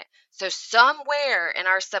depends on it. So somewhere in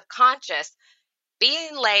our subconscious,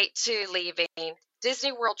 being late to leaving,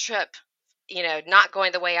 Disney World trip, not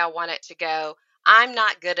going the way I want it to go, I'm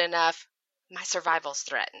not good enough, my survival's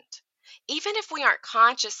threatened. Even if we aren't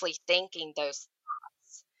consciously thinking those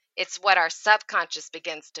thoughts, it's what our subconscious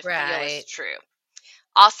begins to feel is true.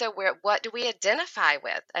 Also, what do we identify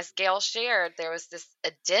with? As Gail shared, there was this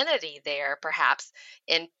identity there, perhaps,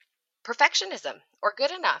 in perfectionism or good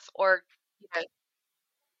enough or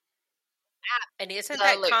and isn't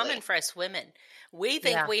that common for us women? We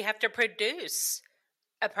think we have to produce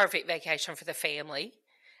a perfect vacation for the family,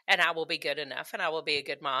 and I will be good enough, and I will be a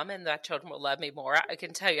good mom, and the children will love me more. I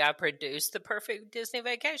can tell you I produced the perfect Disney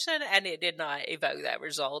vacation, and it did not evoke that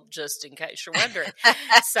result, just in case you're wondering.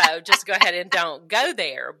 So just go ahead and don't go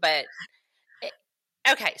there. But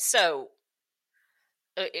okay, so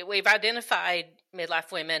we've identified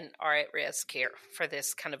midlife women are at risk here for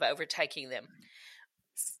this kind of overtaking them.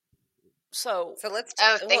 So let's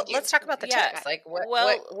talk about the tips. Like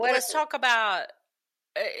what let's talk about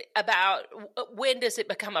when does it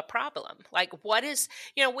become a problem? Like what is,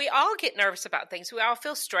 we all get nervous about things. We all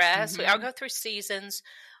feel stressed. We all go through seasons.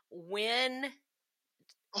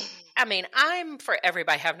 I'm for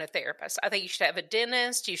everybody having a therapist. I think you should have a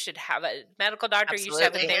dentist. You should have a medical doctor. Absolutely. You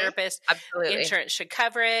should have a therapist. Absolutely. Insurance should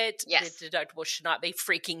cover it. Yes. The deductible should not be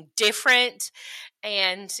freaking different.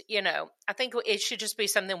 And, I think it should just be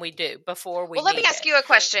something we do before we let me ask you a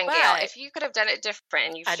question, Gail. If you could have done it different,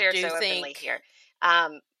 and you shared so openly here,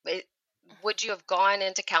 would you have gone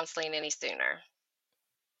into counseling any sooner?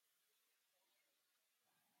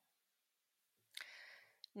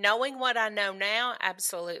 Knowing what I know now,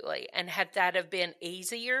 absolutely. And had that have been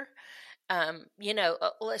easier,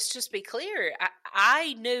 let's just be clear.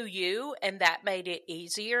 I knew you, and that made it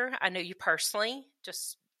easier. I knew you personally,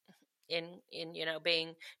 just in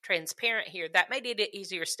being transparent here. That made it an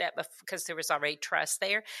easier step because there was already trust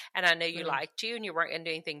there, and I knew you liked you, and you weren't going to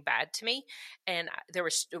do anything bad to me. And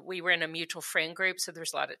we were in a mutual friend group, so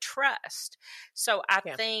there's a lot of trust. So I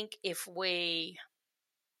think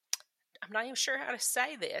I'm not even sure how to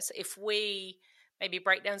say this. If we maybe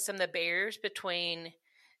break down some of the barriers between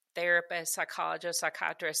therapists, psychologists,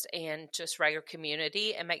 psychiatrists, and just regular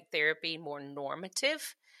community and make therapy more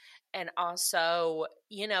normative. And also,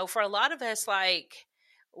 for a lot of us, like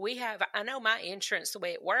I know my insurance, the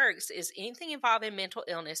way it works is anything involving mental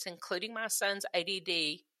illness, including my son's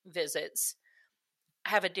ADD visits,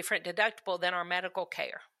 have a different deductible than our medical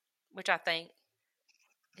care, which I think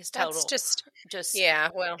is total. That's just yeah.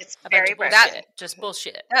 Well, it's very bullshit. Just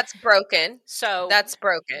bullshit. That's broken. So that's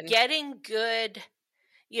broken. Getting good.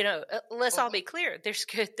 Let's all be clear. There's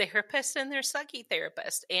good therapists and there's sucky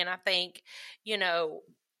therapists, and I think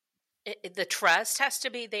the trust has to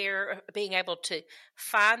be there. Being able to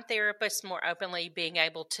find therapists more openly, being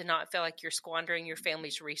able to not feel like you're squandering your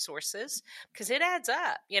family's resources, because it adds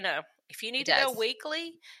up. If you need to go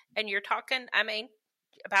weekly, and you're talking,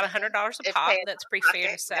 about $100 a pop. That's pretty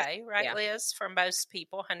fair to say, right, Liz? For most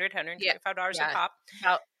people, $125 a pop.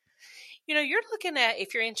 You're looking at,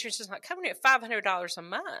 if your insurance is not covering it, $500 a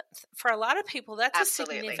month. For a lot of people, that's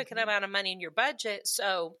Absolutely. a significant amount of money in your budget.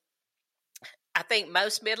 So I think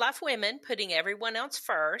most midlife women putting everyone else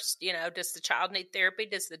first, does the child need therapy?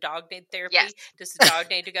 Does the dog need therapy? Yes. Does the dog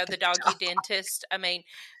need to go to the doggy dentist?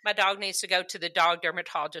 My dog needs to go to the dog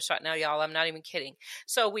dermatologist right now, y'all. I'm not even kidding.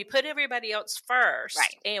 So we put everybody else first,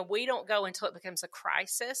 right, and we don't go until it becomes a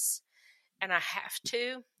crisis, and I have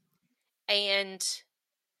to. And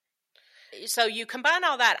so you combine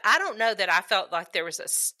all that. I don't know that I felt like there was a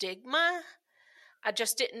stigma. I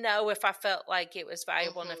just didn't know if I felt like it was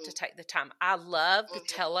valuable enough to take the time. I love the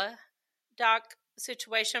teledoc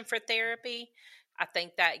situation for therapy. I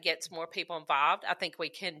think that gets more people involved. I think we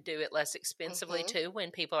can do it less expensively too,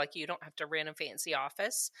 when people like you don't have to rent a fancy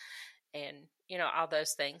office and all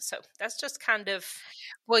those things. So that's just kind of.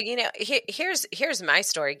 Well, here's my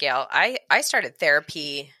story, Gail. I started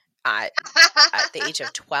therapy at the age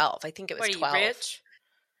of 12. I think it was 12. Were you rich?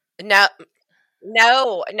 No.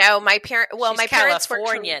 My parents. Well, my parents were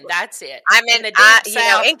Californian. That's it. I'm in the deep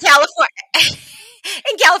South. In California.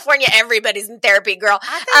 In California, everybody's in therapy, girl.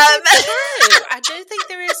 I think that's true. I do think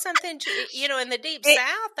there is something, in the deep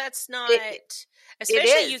South. That's not.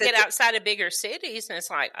 Especially you get outside of bigger cities, and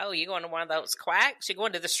it's like, oh, you're going to one of those quacks. You're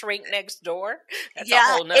going to the shrink next door. That's a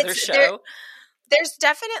whole nother show. There's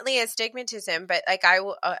definitely a stigmatism, but like I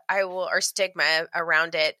will, or stigma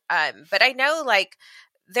around it. But I know, like,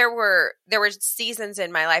 there were seasons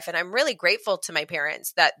in my life, and I'm really grateful to my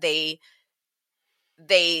parents that they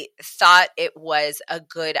thought it was a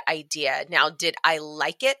good idea. Now, did I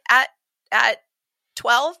like it at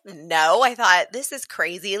 12? No, I thought, this is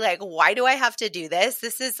crazy. Like, why do I have to do this?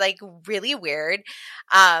 This is like really weird.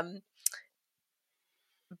 But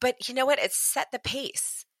you know what? It set the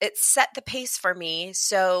pace. It set the pace for me.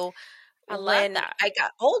 So when I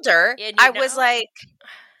got older, I was like,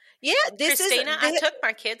 yeah, Christina, I took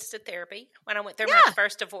my kids to therapy. When I went through my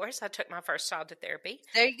first divorce, I took my first child to therapy.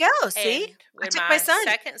 There you go. See? And when my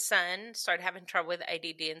second son started having trouble with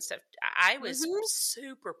ADD and stuff, I was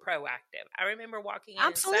super proactive. I remember walking in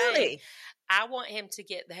and saying, I want him to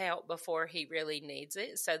get the help before he really needs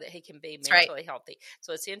it so that he can be mentally healthy.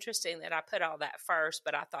 So it's interesting that I put all that first,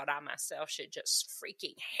 but I thought I myself should just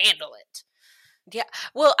freaking handle it. Yeah.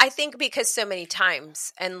 Well, I think because so many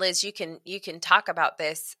times, and Liz, you can talk about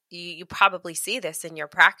this, you probably see this in your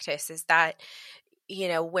practice, is that,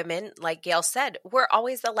 women, like Gail said, we're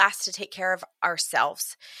always the last to take care of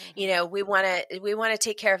ourselves. Mm-hmm. We want to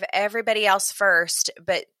take care of everybody else first,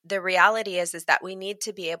 but the reality is that we need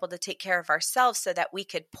to be able to take care of ourselves so that we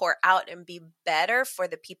could pour out and be better for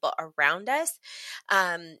the people around us.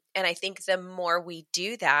 And I think the more we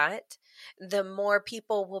do that, the more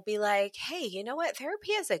people will be like, hey, you know what?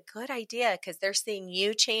 Therapy is a good idea, because they're seeing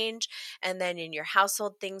you change, and then in your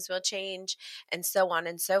household things will change, and so on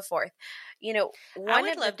and so forth. I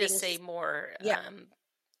would love to see more.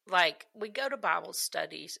 Like, we go to Bible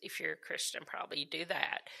studies. If you're a Christian, probably you do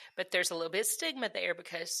that. But there's a little bit of stigma there,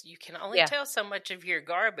 because you can only tell so much of your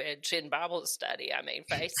garbage in Bible study. I mean,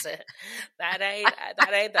 face it, that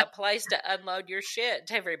ain't the place to unload your shit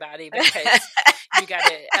to everybody, because You got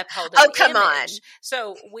to uphold an come on. image.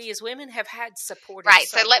 So we as women have had supportive Right.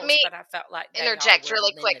 circles, So let me but I felt like interject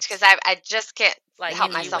really quick because I just can't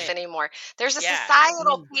help myself anymore. There's a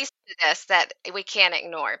societal piece to this that we can't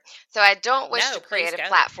ignore. So I don't wish to create a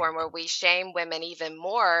platform where we shame women even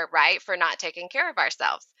more, right, for not taking care of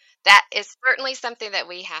ourselves. That is certainly something that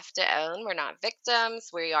we have to own. We're not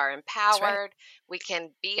victims. We are empowered. Right. We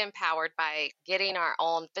can be empowered by getting our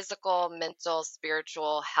own physical, mental,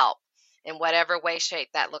 spiritual help in whatever way, shape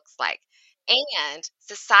that looks like. And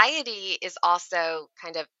society is also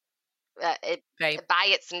kind of by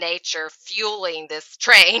its nature fueling this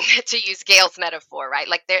train, to use Gail's metaphor, right?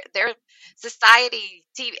 Like their society,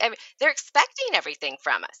 I mean, they're expecting everything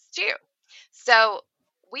from us too. So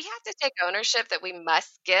we have to take ownership that we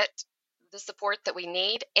must get the support that we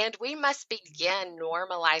need, and we must begin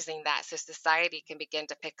normalizing that so society can begin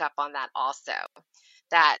to pick up on that also,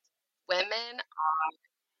 that women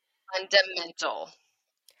are fundamental.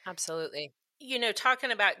 Absolutely.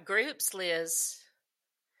 Talking about groups, Liz,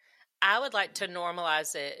 I would like to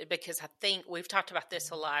normalize it because I think we've talked about this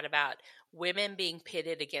a lot about women being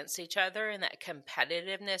pitted against each other and that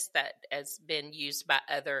competitiveness that has been used by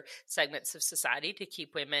other segments of society to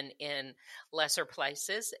keep women in lesser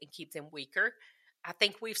places and keep them weaker. I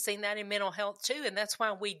think we've seen that in mental health too. And that's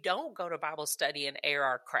why we don't go to Bible study and air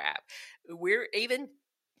our crap. We're even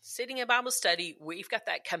sitting in Bible study, we've got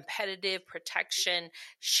that competitive protection.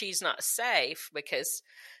 She's not safe because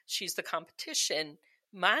she's the competition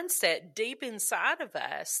mindset deep inside of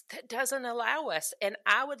us that doesn't allow us. And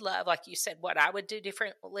I would love, like you said, what I would do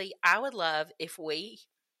differently. I would love if we,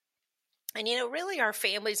 and really our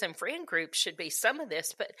families and friend groups should be some of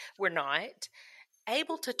this, but we're not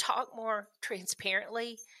able to talk more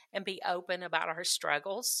transparently and be open about our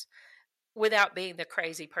struggles without being the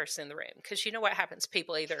crazy person in the room. Because you know what happens?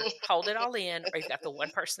 People either hold it all in, or you've got the one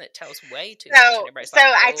person that tells way too much. And everybody's like,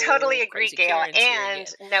 I totally agree, Gail. And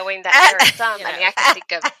knowing that there are some, I mean, I can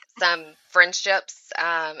think of some friendships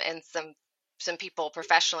and some people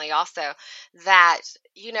professionally also that,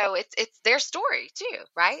 it's their story too,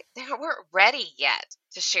 right? They weren't ready yet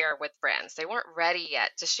to share with friends. They weren't ready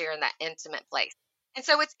yet to share in that intimate place. And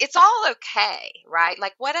so it's all okay, right?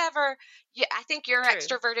 Like whatever. Yeah, I think you're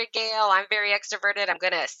extroverted, Gail. I'm very extroverted. I'm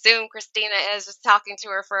going to assume Christina is, just talking to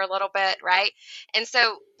her for a little bit, right? And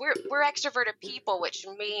so we're extroverted people, which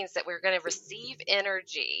means that we're going to receive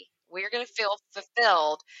energy. We're going to feel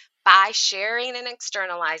fulfilled by sharing and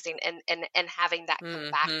externalizing and having that come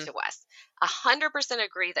back to us. 100%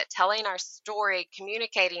 agree that telling our story,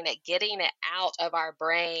 communicating it, getting it out of our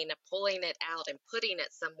brain, pulling it out and putting it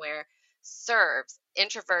somewhere serves,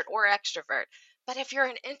 introvert or extrovert. But if you're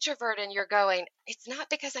an introvert and you're going, it's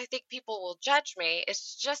not because I think people will judge me,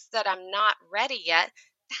 it's just that I'm not ready yet,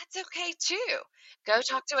 that's okay too. Go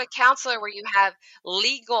talk to a counselor where you have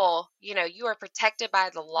legal, you are protected by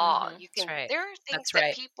the law. You can, there are things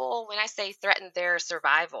that people, when I say threaten their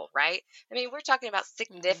survival, right? I mean, we're talking about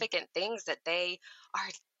significant things that they are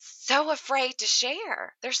so afraid to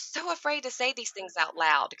share. They're so afraid to say these things out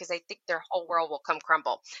loud because they think their whole world will come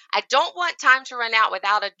crumble. I don't want time to run out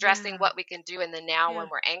without addressing what we can do in the now when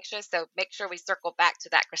we're anxious. So make sure we circle back to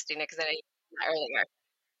that, Christina, because I know you said that earlier.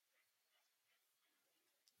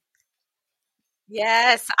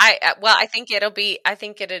 Yes, I think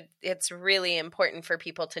it's really important for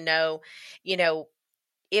people to know,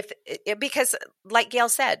 because like Gail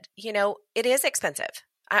said, it is expensive.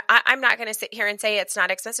 I'm not going to sit here and say it's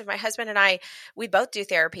not expensive. My husband and I, we both do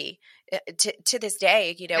therapy to this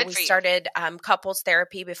day. We started couples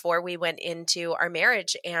therapy before we went into our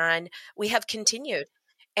marriage, and we have continued.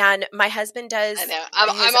 And my husband does. I know.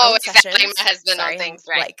 I'm always asking my husband on things,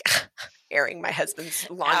 right? Like airing my husband's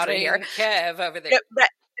laundry here. Kev over there.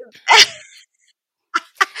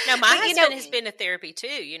 No, my husband has been to therapy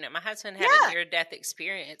too. My husband had a near-death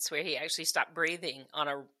experience where he actually stopped breathing on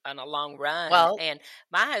a long run. And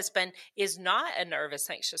my husband is not a nervous,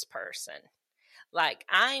 anxious person. Like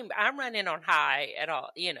I'm running on high at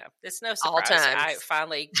all. It's no surprise I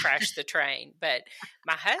finally crashed the train. But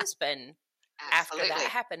my husband, after that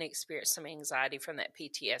happened, experienced some anxiety from that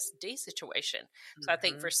PTSD situation. So I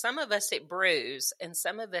think for some of us it brews, and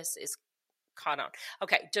some of us is caught on.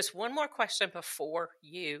 Okay, just one more question before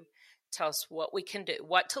you tell us what we can do,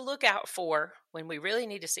 what to look out for when we really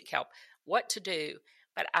need to seek help, what to do.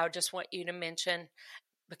 But I just want you to mention,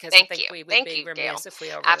 because I think we would be remiss if we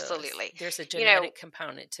overlooked. Absolutely. There's a genetic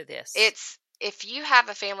component to this. It's if you have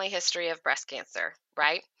a family history of breast cancer,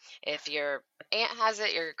 right? If your aunt has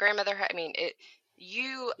it, your grandmother,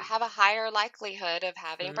 you have a higher likelihood of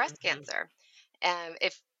having breast cancer.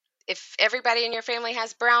 If if everybody in your family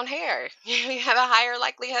has brown hair, you have a higher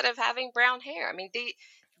likelihood of having brown hair. I mean, the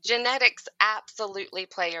genetics absolutely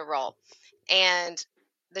play a role. And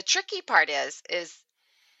the tricky part is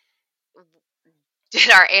did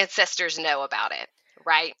our ancestors know about it?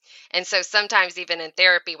 Right. And so sometimes even in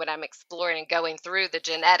therapy, when I'm exploring and going through the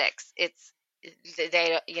genetics, it's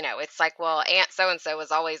like, well, Aunt so-and-so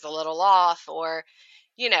was always a little off, or,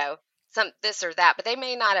 some this or that, but they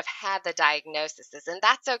may not have had the diagnoses, and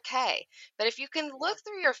that's okay. But if you can look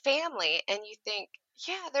through your family and you think,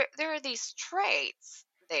 yeah, there are these traits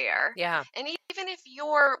there. Yeah. And even if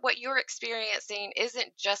what you're experiencing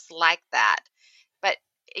isn't just like that, but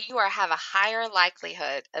you have a higher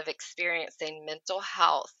likelihood of experiencing mental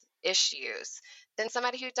health issues than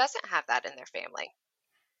somebody who doesn't have that in their family.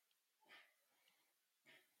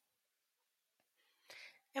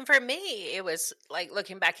 And for me, it was like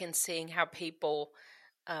looking back and seeing how people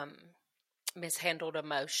mishandled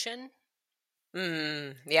emotion.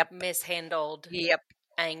 Yep. Mishandled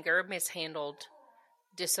anger, mishandled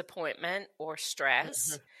disappointment or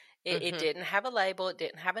stress. It didn't have a label. It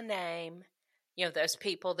didn't have a name. Those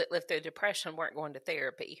people that lived through depression weren't going to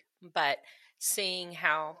therapy, but seeing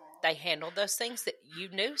how they handled those things that you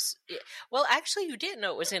knew. Well, actually, you didn't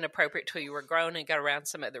know it was inappropriate till you were grown and got around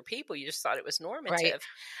some other people. You just thought it was normative.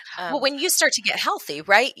 Right. Well, when you start to get healthy,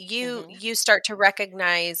 right, you start to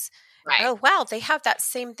recognize, oh, wow, they have that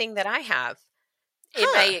same thing that I have. It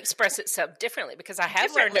may express itself differently, because I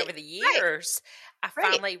have learned over the years, I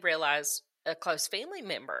finally realized a close family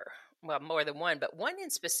member, well, more than one, but one in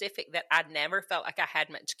specific that I never felt like I had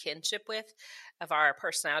much kinship with of our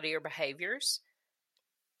personality or behaviors.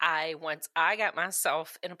 Once I got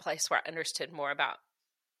myself in a place where I understood more about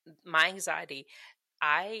my anxiety,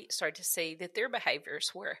 I started to see that their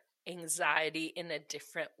behaviors were anxiety in a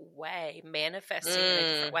different way, manifesting in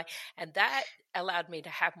a different way. And that allowed me to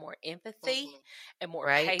have more empathy and more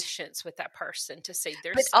patience with that person, to see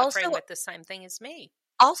they're suffering with the same thing as me.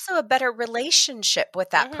 Also a better relationship with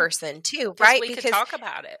that person too, right? We could talk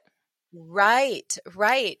about it. Right.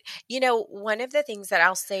 One of the things that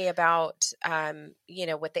I'll say about,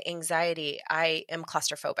 with the anxiety, I am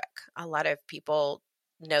claustrophobic. A lot of people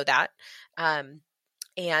know that. And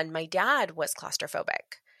my dad was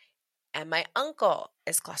claustrophobic, and my uncle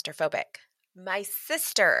is claustrophobic. My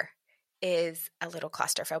sister is a little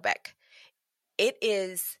claustrophobic. It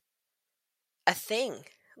is a thing,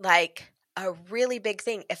 like a really big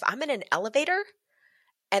thing. If I'm in an elevator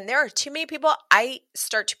and there are too many people, I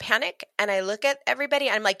start to panic, and I look at everybody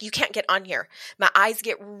and I'm like, you can't get on here. My eyes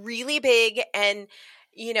get really big. And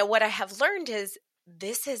what I have learned is,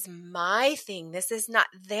 this is my thing. This is not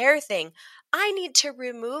their thing. I need to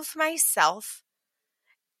remove myself,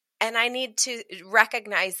 and I need to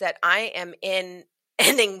recognize that I am in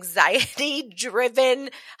an anxiety-driven,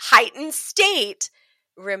 heightened state.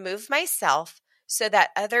 Remove myself so that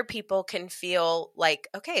other people can feel like,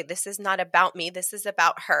 okay, this is not about me. This is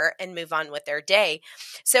about her, and move on with their day.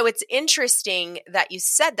 So it's interesting that you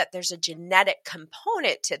said that there's a genetic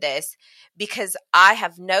component to this, because I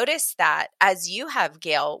have noticed that, as you have,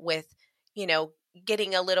 Gail, with,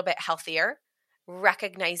 getting a little bit healthier,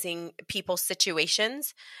 recognizing people's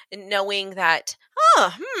situations, and knowing that, you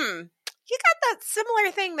got that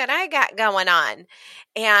similar thing that I got going on.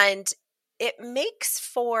 And it makes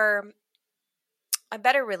for a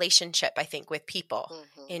better relationship, I think, with people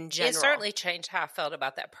in general. It certainly changed how I felt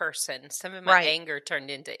about that person. Some of my anger turned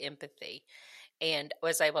into empathy, and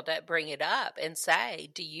was able to bring it up and say,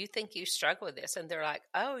 do you think you struggle with this? And they're like,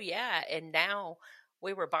 oh, yeah. And now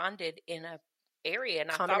we were bonded in a area, and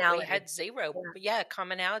I thought we had zero.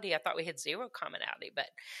 Commonality. I thought we had zero commonality. But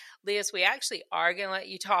Liz, we actually are going to let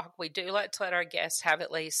you talk. We do like to let our guests have at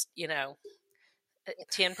least, 10%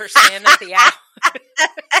 of the hour.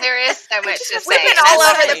 There is so much to say. We've been all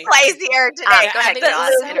over the place here today. Go ahead,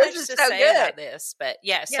 this is so good about this, but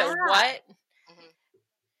so what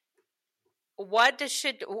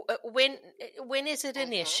when is it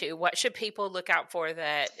an issue? What should people look out for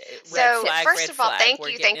that red flag? First of all, thank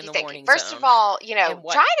you. First of all,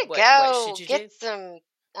 try to go get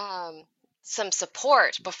some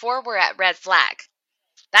support before we're at red flag.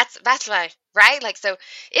 That's right. Like, so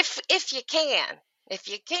if you can. If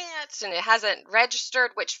you can't, and it hasn't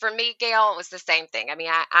registered, which for me, Gail, was the same thing. I mean,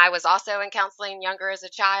 I was also in counseling younger as a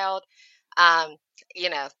child. That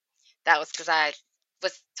was because I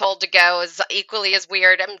was told to go, as equally as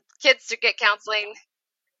weird. Kids to get counseling.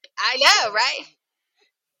 I know, right?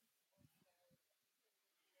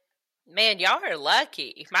 Man, y'all are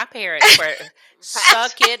lucky. My parents were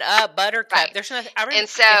suck it up, buttercup. Right. There's nothing. I remember, And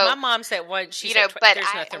so, my mom said once, she said, but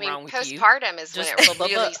there's nothing wrong with you. postpartum is when Just it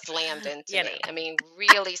really slammed into me. I mean,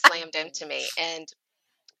 really slammed into me. And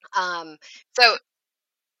so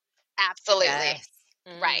absolutely. Yes.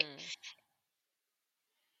 Right.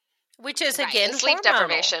 Which is, Right. again, And sleep hormonal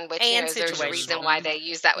deprivation, which, and there's a reason why they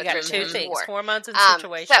use that We with got two women things, before. hormones and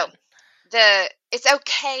situation. So it's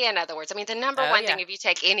okay, in other words. I mean, the number one thing, if you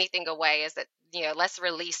take anything away, is that, let's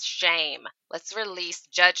release shame. Let's release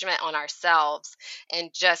judgment on ourselves and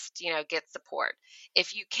just, get support.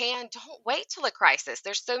 If you can, don't wait till a crisis.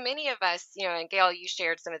 There's so many of us, and Gail, you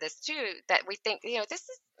shared some of this too, that we think, this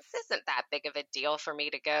isn't that big of a deal for me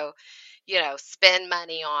to go, spend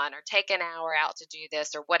money on or take an hour out to do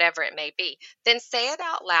this or whatever it may be. Then say it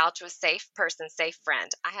out loud to a safe person, safe friend.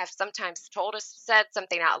 I have sometimes said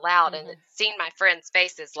something out loud and seen my friends'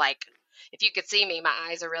 faces, like, if you could see me, my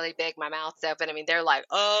eyes are really big, my mouth's open. I mean, they're like,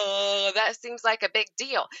 oh, that seems like a big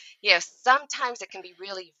deal. Sometimes it can be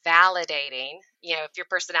really validating, if your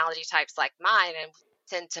personality type's like mine and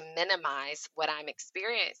tend to minimize what I'm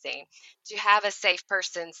experiencing, to have a safe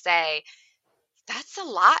person say, that's a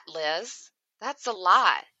lot, Liz. That's a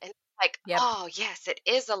lot. And like, oh, yes, it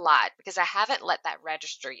is a lot, because I haven't let that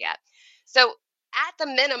register yet. So at the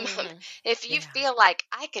minimum, if you feel like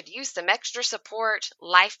I could use some extra support,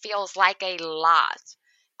 life feels like a lot,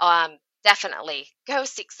 definitely go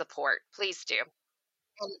seek support. Please do.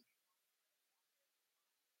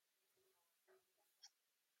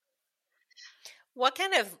 What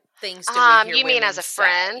kind of things do we hear you mean as a say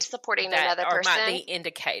friend supporting that another person? might be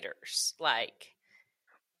indicators, like,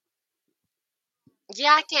 yeah,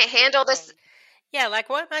 I can't handle this. Yeah, like,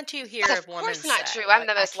 what might you hear Of a woman course say? not true. I'm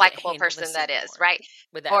the most likable person that is, right?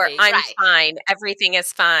 Would that Or be? I'm fine. Everything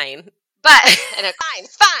is fine. But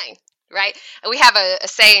fine, right? We have a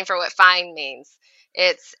saying for what fine means.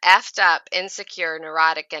 It's effed up, insecure,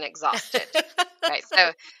 neurotic, and exhausted. Right?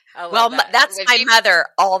 So, well, that's my mother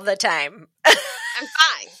all the time. I'm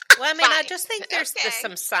fine. Well, I mean, I just think there's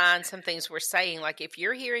some signs, some things we're saying. Like, if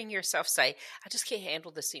you're hearing yourself say, I just can't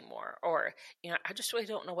handle this anymore, or, I just really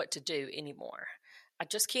don't know what to do anymore. I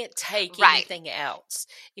just can't take anything else.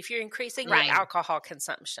 If you're increasing your alcohol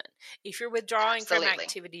consumption, if you're withdrawing from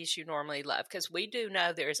activities you normally love, because we do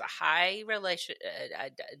know there's a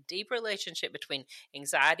deep relationship between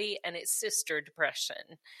anxiety and its sister,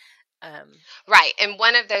 depression. Right. And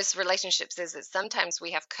one of those relationships is that sometimes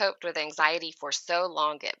we have coped with anxiety for so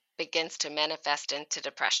long it begins to manifest into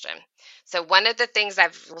depression. So one of the things I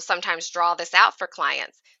will sometimes draw this out for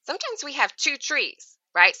clients, sometimes we have two trees,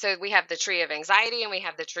 right? So we have the tree of anxiety and we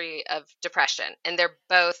have the tree of depression. And they're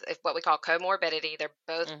both what we call comorbidity. They're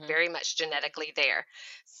both very much genetically there.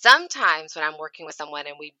 Sometimes when I'm working with someone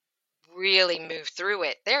and we really move through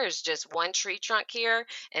it, there's just one tree trunk here,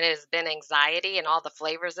 and it has been anxiety and all the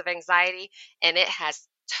flavors of anxiety, and it has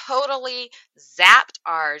totally zapped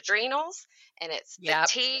our adrenals, and it's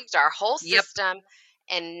fatigued our whole system,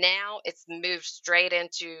 and now it's moved straight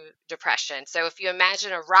into depression. So if you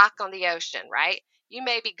imagine a rock on the ocean, right? You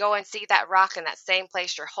maybe go and see that rock in that same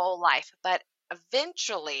place your whole life, but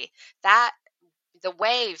eventually the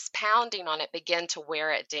waves pounding on it begin to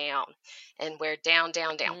wear it down and wear down.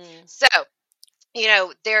 So,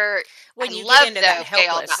 when you get into that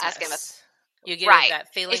helplessness, you get into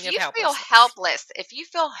that feeling of helplessness. If you feel helpless, if you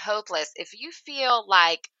feel hopeless, if you feel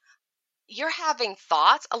like you're having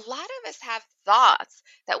thoughts, a lot of us have thoughts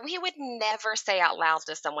that we would never say out loud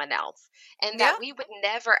to someone else, and that we would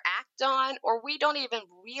never act on, or we don't even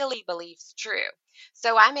really believe is true.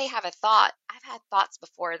 So I may have a thought. I've had thoughts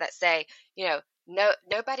before that say,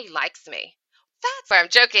 nobody likes me. That's where I'm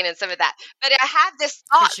joking and some of that. But I have this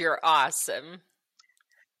thought. Because you're awesome.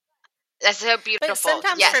 That's so beautiful. But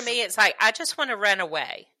sometimes for me, it's like, I just want to run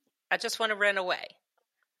away.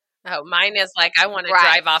 Oh, mine is like, I want to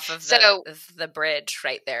drive off of the bridge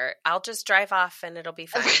right there. I'll just drive off and it'll be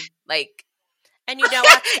fine. Like, and I Gail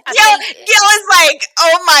is like,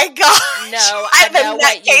 oh my gosh. No, I know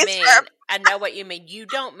what you mean. I know what you mean. You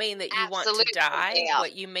don't mean that you want to die.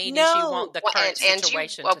 What you mean is you want the current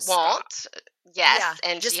situation to stop. Yes,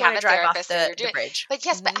 and just you have a drive therapist off the bridge. But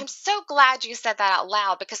yes, but I'm so glad you said that out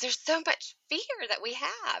loud, because there's so much fear that we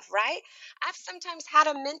have, right? I've sometimes had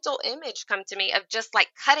a mental image come to me of just like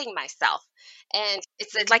cutting myself, and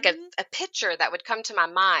it's like a picture that would come to my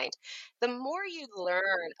mind. The more you learn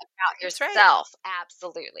about yourself,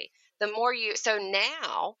 absolutely, the more so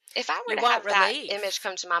now, if I were to have that image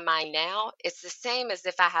come to my mind now, it's the same as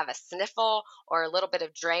if I have a sniffle or a little bit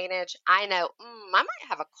of drainage. I know I might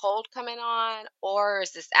have a cold coming on, or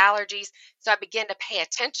is this allergies? So I begin to pay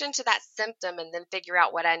attention to that symptom and then figure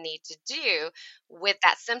out what I need to do with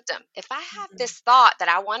that symptom. If I have this thought that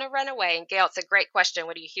I want to run away, and Gail, it's a great question.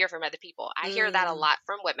 What do you hear from other people? I hear that a lot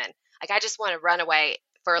from women. Like, I just want to run away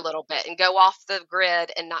for a little bit and go off the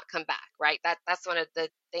grid and not come back, right? That's one of the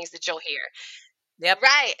things that you'll hear. Yep.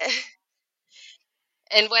 Right.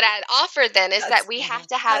 And what I'd offer then is that we have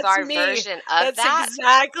to have our version of that.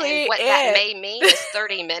 Exactly. And what that may mean is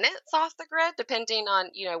 30 minutes off the grid, depending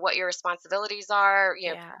on, what your responsibilities are.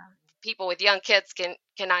 People with young kids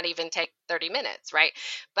cannot even take 30 minutes, right?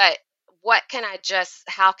 But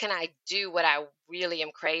how can I do what I really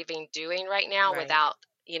am craving doing right now without,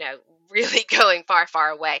 really going far, far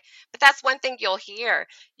away? But that's one thing you'll hear.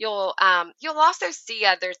 You'll also see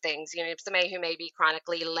other things, somebody who may be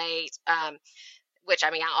chronically late, which,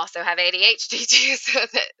 I also have ADHD too, so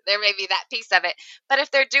there may be that piece of it. But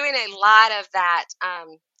if they're doing a lot of that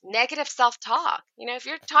negative self-talk, if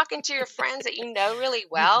you're talking to your friends that you know really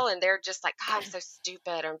well and they're just like, God, I'm so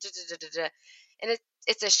stupid, or and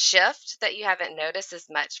it's a shift that you haven't noticed as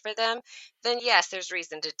much for them, then yes, there's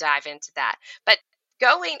reason to dive into that. But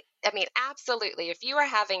absolutely, if you are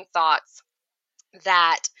having thoughts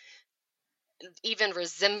that even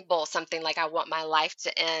resemble something like I want my life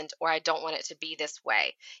to end, or I don't want it to be this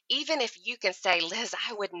way, even if you can say, Liz,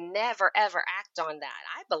 I would never ever act on that,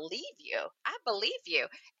 I believe you,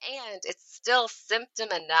 and it's still symptom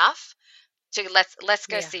enough to let's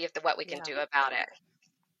go see what we can do about it.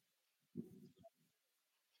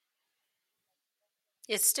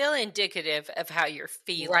 It's still indicative of how you're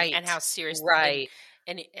feeling and how serious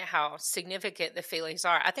and how significant the feelings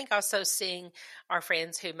are. I think also seeing our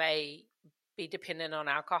friends who may be dependent on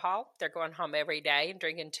alcohol. They're going home every day and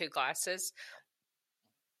drinking 2 glasses.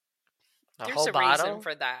 There's a reason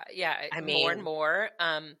for that. Yeah, more and more.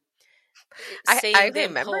 I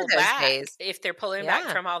remember those days. If they're pulling back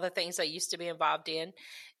from all the things they used to be involved in.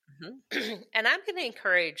 Mm-hmm. And I'm going to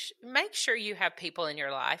encourage, make sure you have people in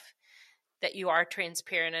your life that you are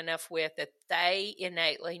transparent enough with that they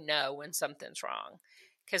innately know when something's wrong.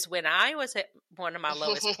 Because when I was at one of my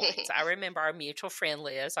lowest points, I remember our mutual friend,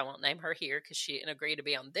 Liz, I won't name her here because she didn't agree to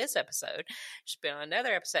be on this episode. She's been on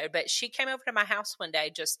another episode. But she came over to my house one day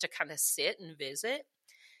just to kind of sit and visit.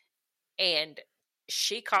 And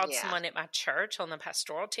she called someone at my church on the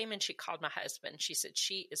pastoral team, and she called my husband. She said,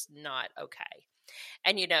 she is not okay.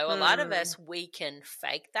 And, a lot of us, we can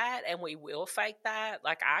fake that, and we will fake that.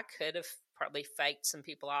 Like, I could have probably faked some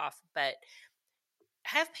people off, but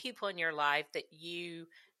have people in your life that you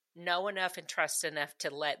know enough and trust enough to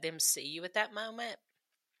let them see you at that moment.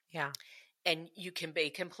 Yeah. And you can be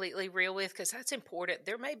completely real with, because that's important.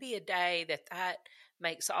 There may be a day that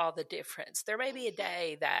makes all the difference. There may be a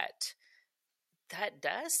day that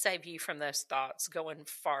does save you from those thoughts going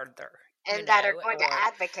farther. And that are going to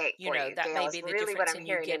advocate for you. That may be the really difference in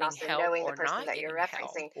you getting help or not that you're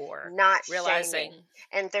referencing, or not realizing. Shaming.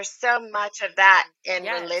 And there's so much of that in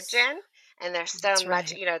religion. And there's so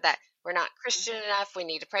much, that we're not Christian enough. We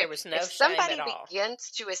need to pray. There was no if somebody begins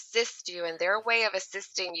to assist you, and their way of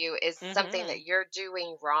assisting you is something that you're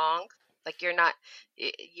doing wrong, like you're not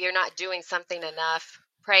doing something enough,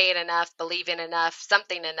 praying enough, believing enough,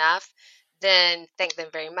 something enough, then thank them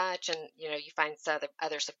very much, and you find some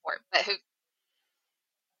other support. But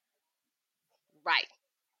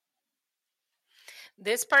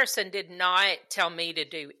this person did not tell me to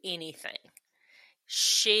do anything.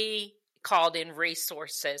 She called in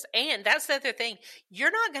resources. And that's the other thing.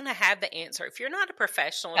 You're not going to have the answer. If you're not a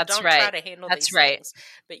professional, don't try to handle these things.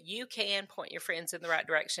 But you can point your friends in the right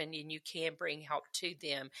direction, and you can bring help to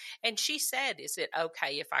them. And she said, is it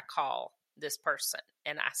okay if I call this person?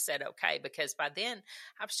 And I said, okay, because by then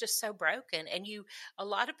I was just so broken. And a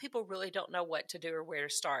lot of people really don't know what to do or where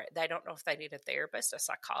to start. They don't know if they need a therapist, a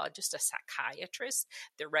psychologist, a psychiatrist,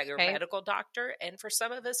 their regular medical doctor. And for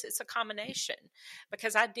some of us, it's a combination,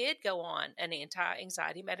 because I did go on an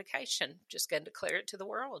anti-anxiety medication, just going to declare it to the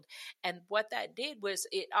world. And what that did was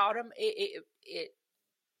it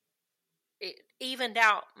evened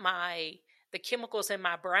out the chemicals in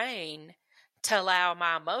my brain to allow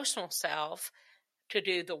my emotional self to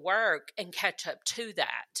do the work and catch up to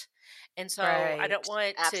that. And so I don't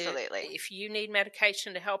want to, if you need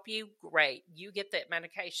medication to help you, great. You get that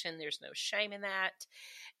medication. There's no shame in that.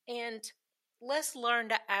 And let's learn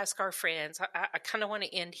to ask our friends. I kind of want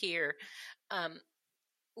to end here.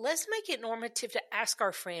 Let's make it normative to ask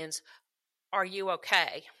our friends, are you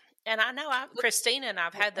okay? And I know Christina and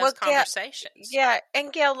I've had those conversations. Yeah,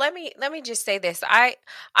 and Gail, let me just say this. I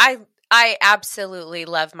absolutely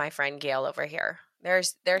love my friend Gail over here.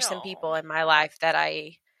 There's some people in my life that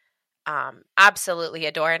I absolutely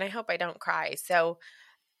adore, and I hope I don't cry. So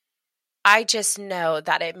I just know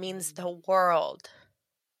that it means the world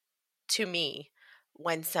to me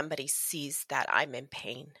when somebody sees that I'm in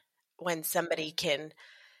pain, when somebody can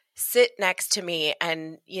sit next to me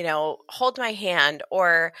and, hold my hand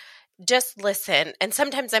or just listen. And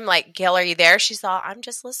sometimes I'm like, Gail, are you there? She's all, I'm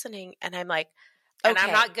just listening. And I'm like, okay. And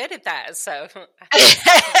I'm not good at that. So, but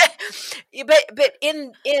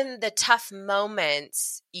in the tough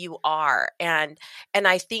moments you are. And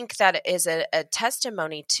I think that is a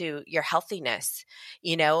testimony to your healthiness,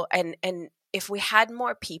 and if we had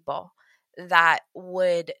more people that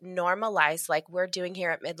would normalize, like we're doing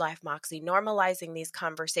here at Midlife Moxie, normalizing these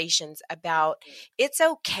conversations about it's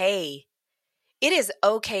okay. It is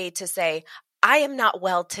okay to say, I am not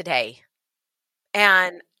well today,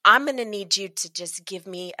 and I'm going to need you to just give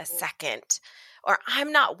me a second, or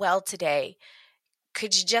I'm not well today.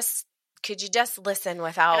 Could you just listen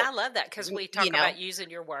without? And I love that because we talk about using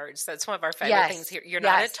your words. That's one of our favorite things here. You're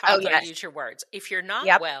not a toddler. Use your words. If you're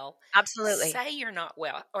not well, absolutely say you're not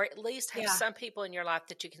well, or at least have some people in your life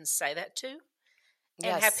that you can say that to,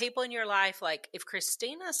 and have people in your life like if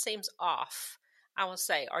Christina seems off, I will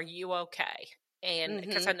say, "Are you okay?" And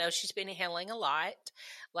because I know she's been handling a lot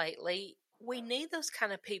lately, we need those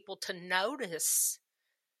kind of people to notice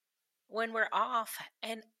when we're off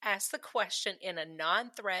and ask the question in a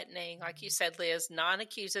non-threatening, like you said, Liz,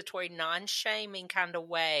 non-accusatory, non-shaming kind of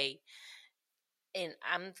way. And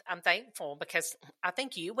I'm thankful because I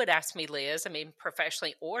think you would ask me, Liz, I mean,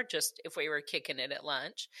 professionally or just if we were kicking it at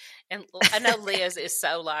lunch. And I know Liz is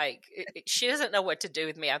so like, she doesn't know what to do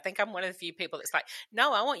with me. I think I'm one of the few people that's like,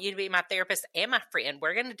 no, I want you to be my therapist and my friend.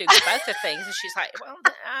 We're going to do both the things. And she's like, well,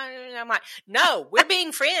 I'm like, no, we're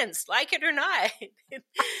being friends, like it or not.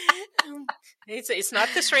 It's not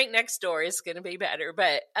the shrink next door. It's going to be better.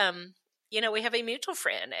 But, we have a mutual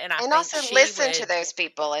friend, and also listen to those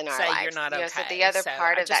people in our lives. You're not okay. So the other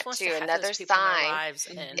part of that too, another sign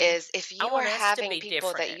is if you are having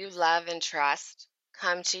people that you love and trust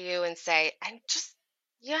come to you and say,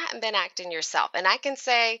 you haven't been acting yourself. And I can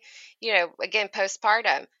say, again,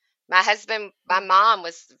 postpartum, my mom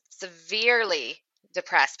was severely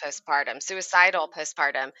depressed postpartum, suicidal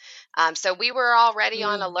postpartum. So we were already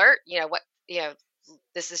on alert,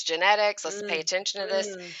 this is genetics. Let's pay attention to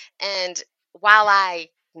this. And while I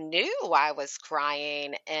knew I was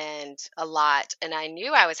crying and a lot, and I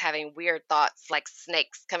knew I was having weird thoughts like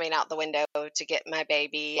snakes coming out the window to get my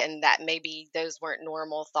baby, and that maybe those weren't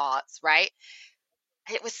normal thoughts, right?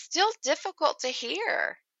 It was still difficult to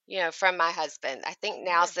hear, from my husband. I think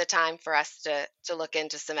now's the time for us to look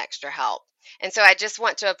into some extra help. And so I just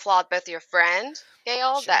want to applaud both your friend,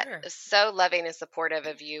 Gail, that is so loving and supportive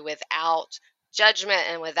of you without judgment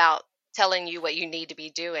and without telling you what you need to be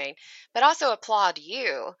doing, but also applaud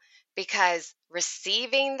you because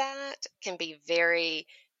receiving that can be very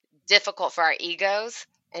difficult for our egos,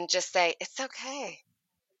 and just say, it's okay.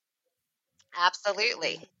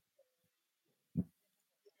 Absolutely.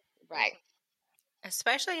 Right.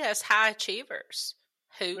 Especially as high achievers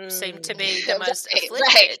who seem to be the most afflicted.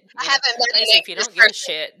 Right. I haven't been if you don't give a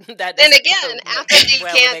shit, that then again, apathy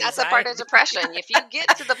can't. That's a part of depression. If you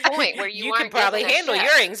get to the point where you can probably handle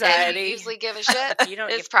your anxiety, you usually give a shit.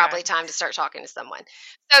 It's probably time to start talking to someone.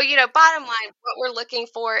 So bottom line, what we're looking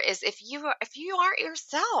for is if you aren't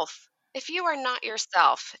yourself. If you are not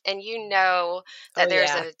yourself, and you know that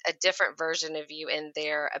there's a different version of you in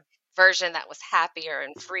there, a version that was happier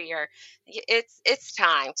and freer, it's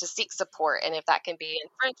time to seek support. And if that can be in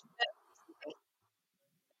friendship.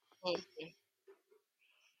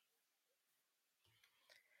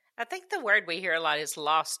 I think the word we hear a lot is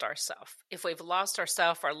lost ourselves. If we've lost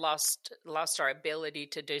ourselves or lost our ability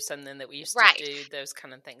to do something that we used to do, those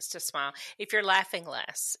kind of things, to smile. If you're laughing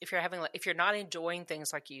less, if you're not enjoying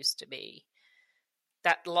things like you used to be,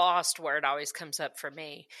 that lost word always comes up for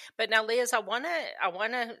me. But now, Liz, I want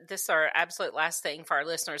to, this is our absolute last thing for our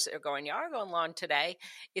listeners that are going, y'all are going long today.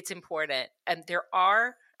 It's important. And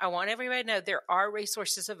I want everybody to know there are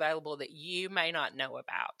resources available that you may not know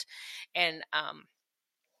about. And,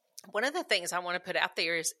 one of the things I want to put out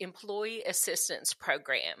there is employee assistance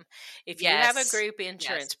program. If you have a group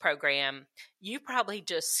insurance program, you probably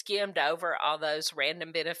just skimmed over all those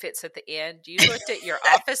random benefits at the end. You looked at your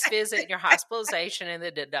office visit, your hospitalization, and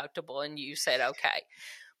the deductible, and you said, okay,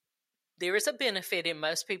 there is a benefit in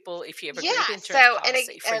most people if you have a Yeah. group insurance So,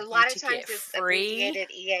 policy for a you lot to of times get it's free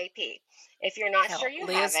abbreviated EAP. If you're not sure help. you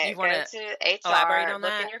have Liz, you it, want go to to elaborate HR, on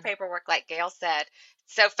look that? in your paperwork, like Gail said.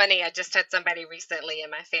 It's so funny. I just had somebody recently in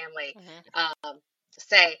my family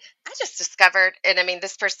say, I just discovered, and I mean,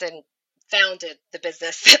 this person founded the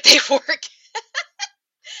business that they work.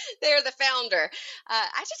 They're the founder.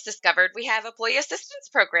 I just discovered we have employee assistance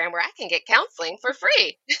program where I can get counseling for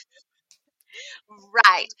free.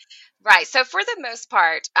 Right, right. So for the most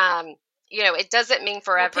part, it doesn't mean Well,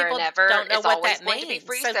 forever and people ever. don't know It's what always that going to be means.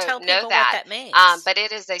 free. So So tell know people what that. that means. But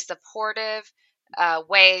it is a supportive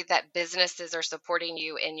way that businesses are supporting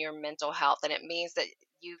you in your mental health, and it means that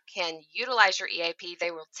you can utilize your EAP.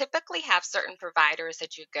 They will typically have certain providers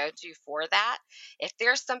that you go to for that. If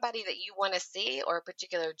there's somebody that you want to see, or a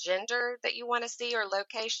particular gender that you want to see, or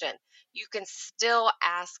location, you can still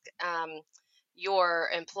ask your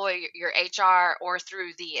employer, your HR, or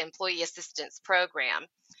through the employee assistance program.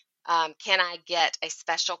 Can I get a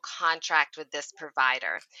special contract with this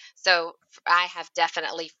provider? So I have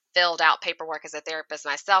definitely filled out paperwork as a therapist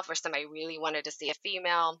myself, where somebody really wanted to see a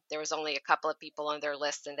female. There was only a couple of people on their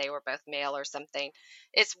list and they were both male or something.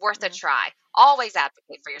 It's worth a try. Always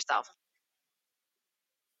advocate for yourself.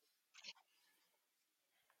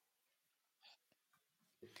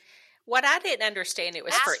 What I didn't understand, it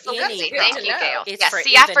was for Absolutely. any Thank you, Gail. It's Yes, for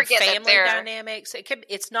see, I even forget that family they're dynamics.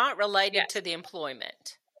 It's not related Yes. to the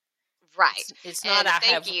employment. right. It's not. And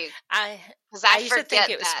thank you. Because I used to think forget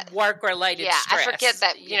it was that. work related Yeah, I stress. forget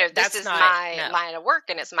that, this that's is not my no. line of work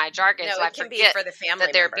and it's my jargon. No, So I it can be forget for the family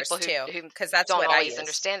that there are members people too, who because that's don't what I always use.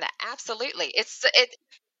 understand that. Absolutely.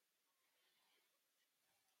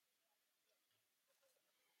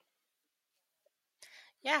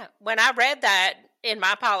 Yeah, when I read that in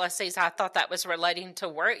my policies, I thought that was relating to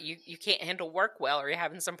work. You can't handle work well, or you're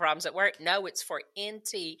having some problems at work. No, it's for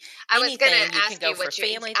anything. I was going to You can ask go you for what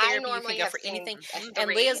family I therapy. You normally can go have for seen anything. a And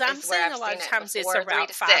 3 Liz, I'm is where seeing I've a lot seen of it times it's before, 3 about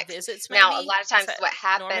to 5 6. visits. Now, a Maybe lot of is times that what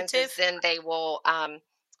happens is normative? then they will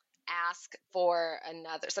ask for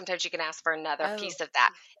another. Sometimes you can ask for another Oh, piece of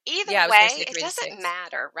that. Either Yeah, I was going to way, say it 3 to doesn't 6.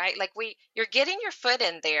 matter, right? Like you're getting your foot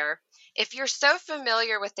in there. If you're so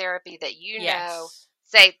familiar with therapy that yes.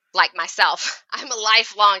 say like myself, I'm a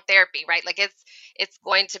lifelong therapy, right? Like it's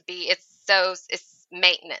going to be it's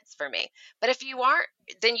maintenance for me. But if you aren't,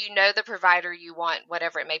 then you know the provider you want,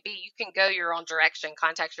 whatever it may be, you can go your own direction,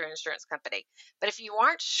 contact your insurance company. But if you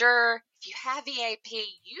aren't sure, if you have EAP,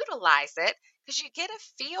 utilize it, because you get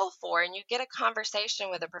a feel for and you get a conversation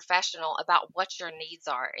with a professional about what your needs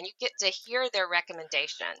are, and you get to hear their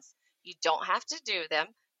recommendations. You don't have to do them,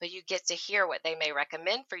 but you get to hear what they may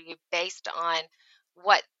recommend for you based on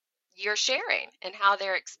what you're sharing and how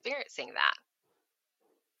they're experiencing that.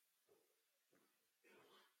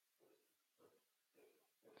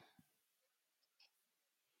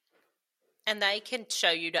 And they can show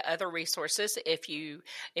you to other resources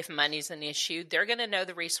if money's an issue. They're going to know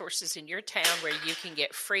the resources in your town where you can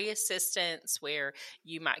get free assistance, where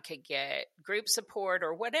you could get group support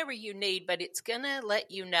or whatever you need. But it's going to let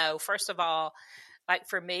you know, first of all, like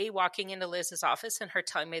for me, walking into Liz's office and her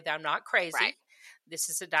telling me that I'm not crazy. Right. This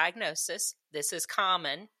is a diagnosis. This is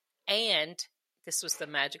common. And this was the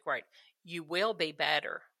magic word. You will be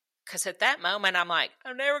better. Because at that moment, I'm like,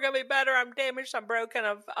 I'm never going to be better. I'm damaged. I'm broken.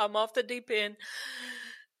 I'm off the deep end.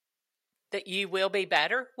 That you will be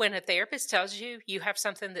better. When a therapist tells you you have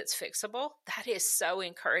something that's fixable, that is so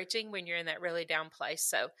encouraging when you're in that really down place.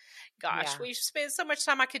 So, gosh, we've spent so much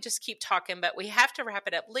time. I could just keep talking, but we have to wrap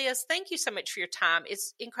it up. Liz, thank you so much for your time.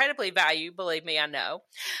 It's incredibly valuable. Believe me, I know.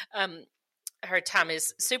 Her time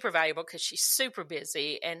is super valuable because she's super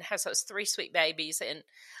busy and has those 3 sweet babies. And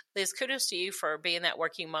Liz, kudos to you for being that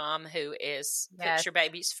working mom who puts your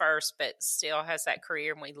babies first, but still has that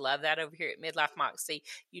career. And we love that over here at Midlife Moxie.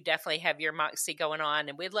 You definitely have your Moxie going on,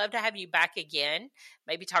 and we'd love to have you back again.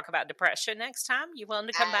 Maybe talk about depression next time. You willing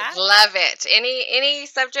to come back? Love it. Any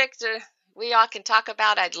subject we all can talk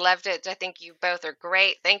about, I'd love it. I think you both are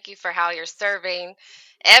great. Thank you for how you're serving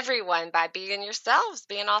everyone by being yourselves,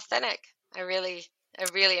 being authentic. I really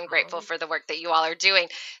am grateful for the work that you all are doing.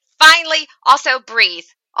 Finally, also breathe.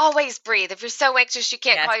 Always breathe. If you're so anxious you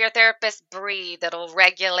can't call your therapist, breathe. It'll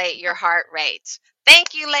regulate your heart rate.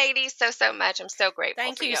 Thank you, ladies, so much. I'm so grateful.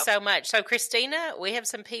 Thank you so much. So, Christina, we have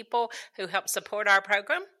some people who help support our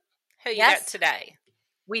program. Who you got today?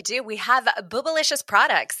 We do. We have Boobalicious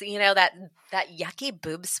products, you know, that yucky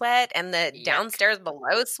boob sweat and the downstairs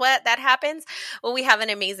below sweat that happens. Well, we have an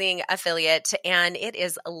amazing affiliate, and it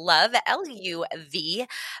is Luv, Luv,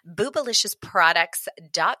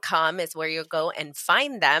 boobaliciouspoducts.com is where you'll go and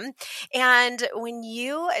find them. And when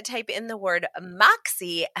you type in the word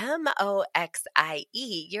Moxie, Moxie,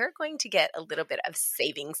 you're going to get a little bit of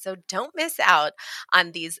savings. So don't miss out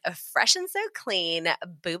on these fresh and so clean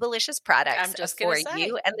Boobalicious products. I'm just for say,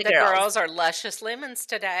 you and the girls are luscious lemons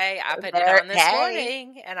today. I put it on this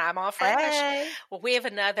morning, and I'm all fresh. Well, we have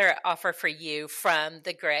another offer for you from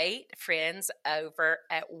the great friends over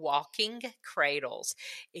at Walking Cradles.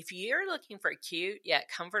 If you're looking for cute yet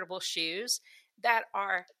comfortable shoes that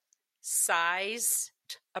are sized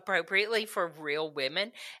appropriately for real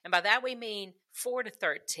women, and by that we mean 4 to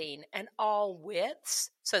 13 and all widths,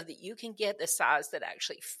 so that you can get the size that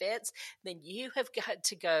actually fits, then you have got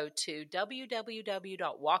to go to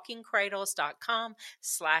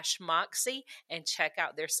www.walkingcradles.com/Moxie and check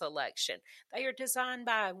out their selection. They are designed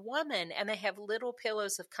by a woman, and they have little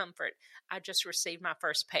pillows of comfort. I just received my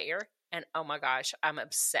first pair, and oh my gosh, I'm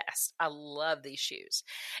obsessed. I love these shoes.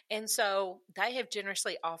 And so they have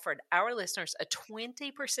generously offered our listeners a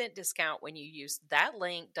 20% discount when you use that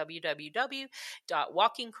link,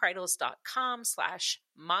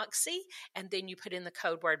 www.walkingcradles.com/Moxie, and then you put in the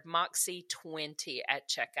code word Moxie20 at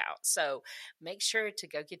checkout. So make sure to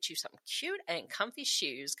go get you some cute and comfy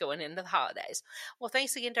shoes going into the holidays. Well,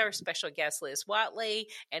 thanks again to our special guest, Liz Whatley.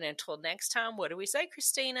 And until next time, what do we say,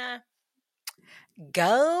 Christina?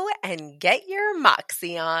 Go and get your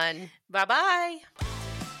Moxie on. Bye-bye.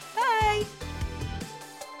 Bye.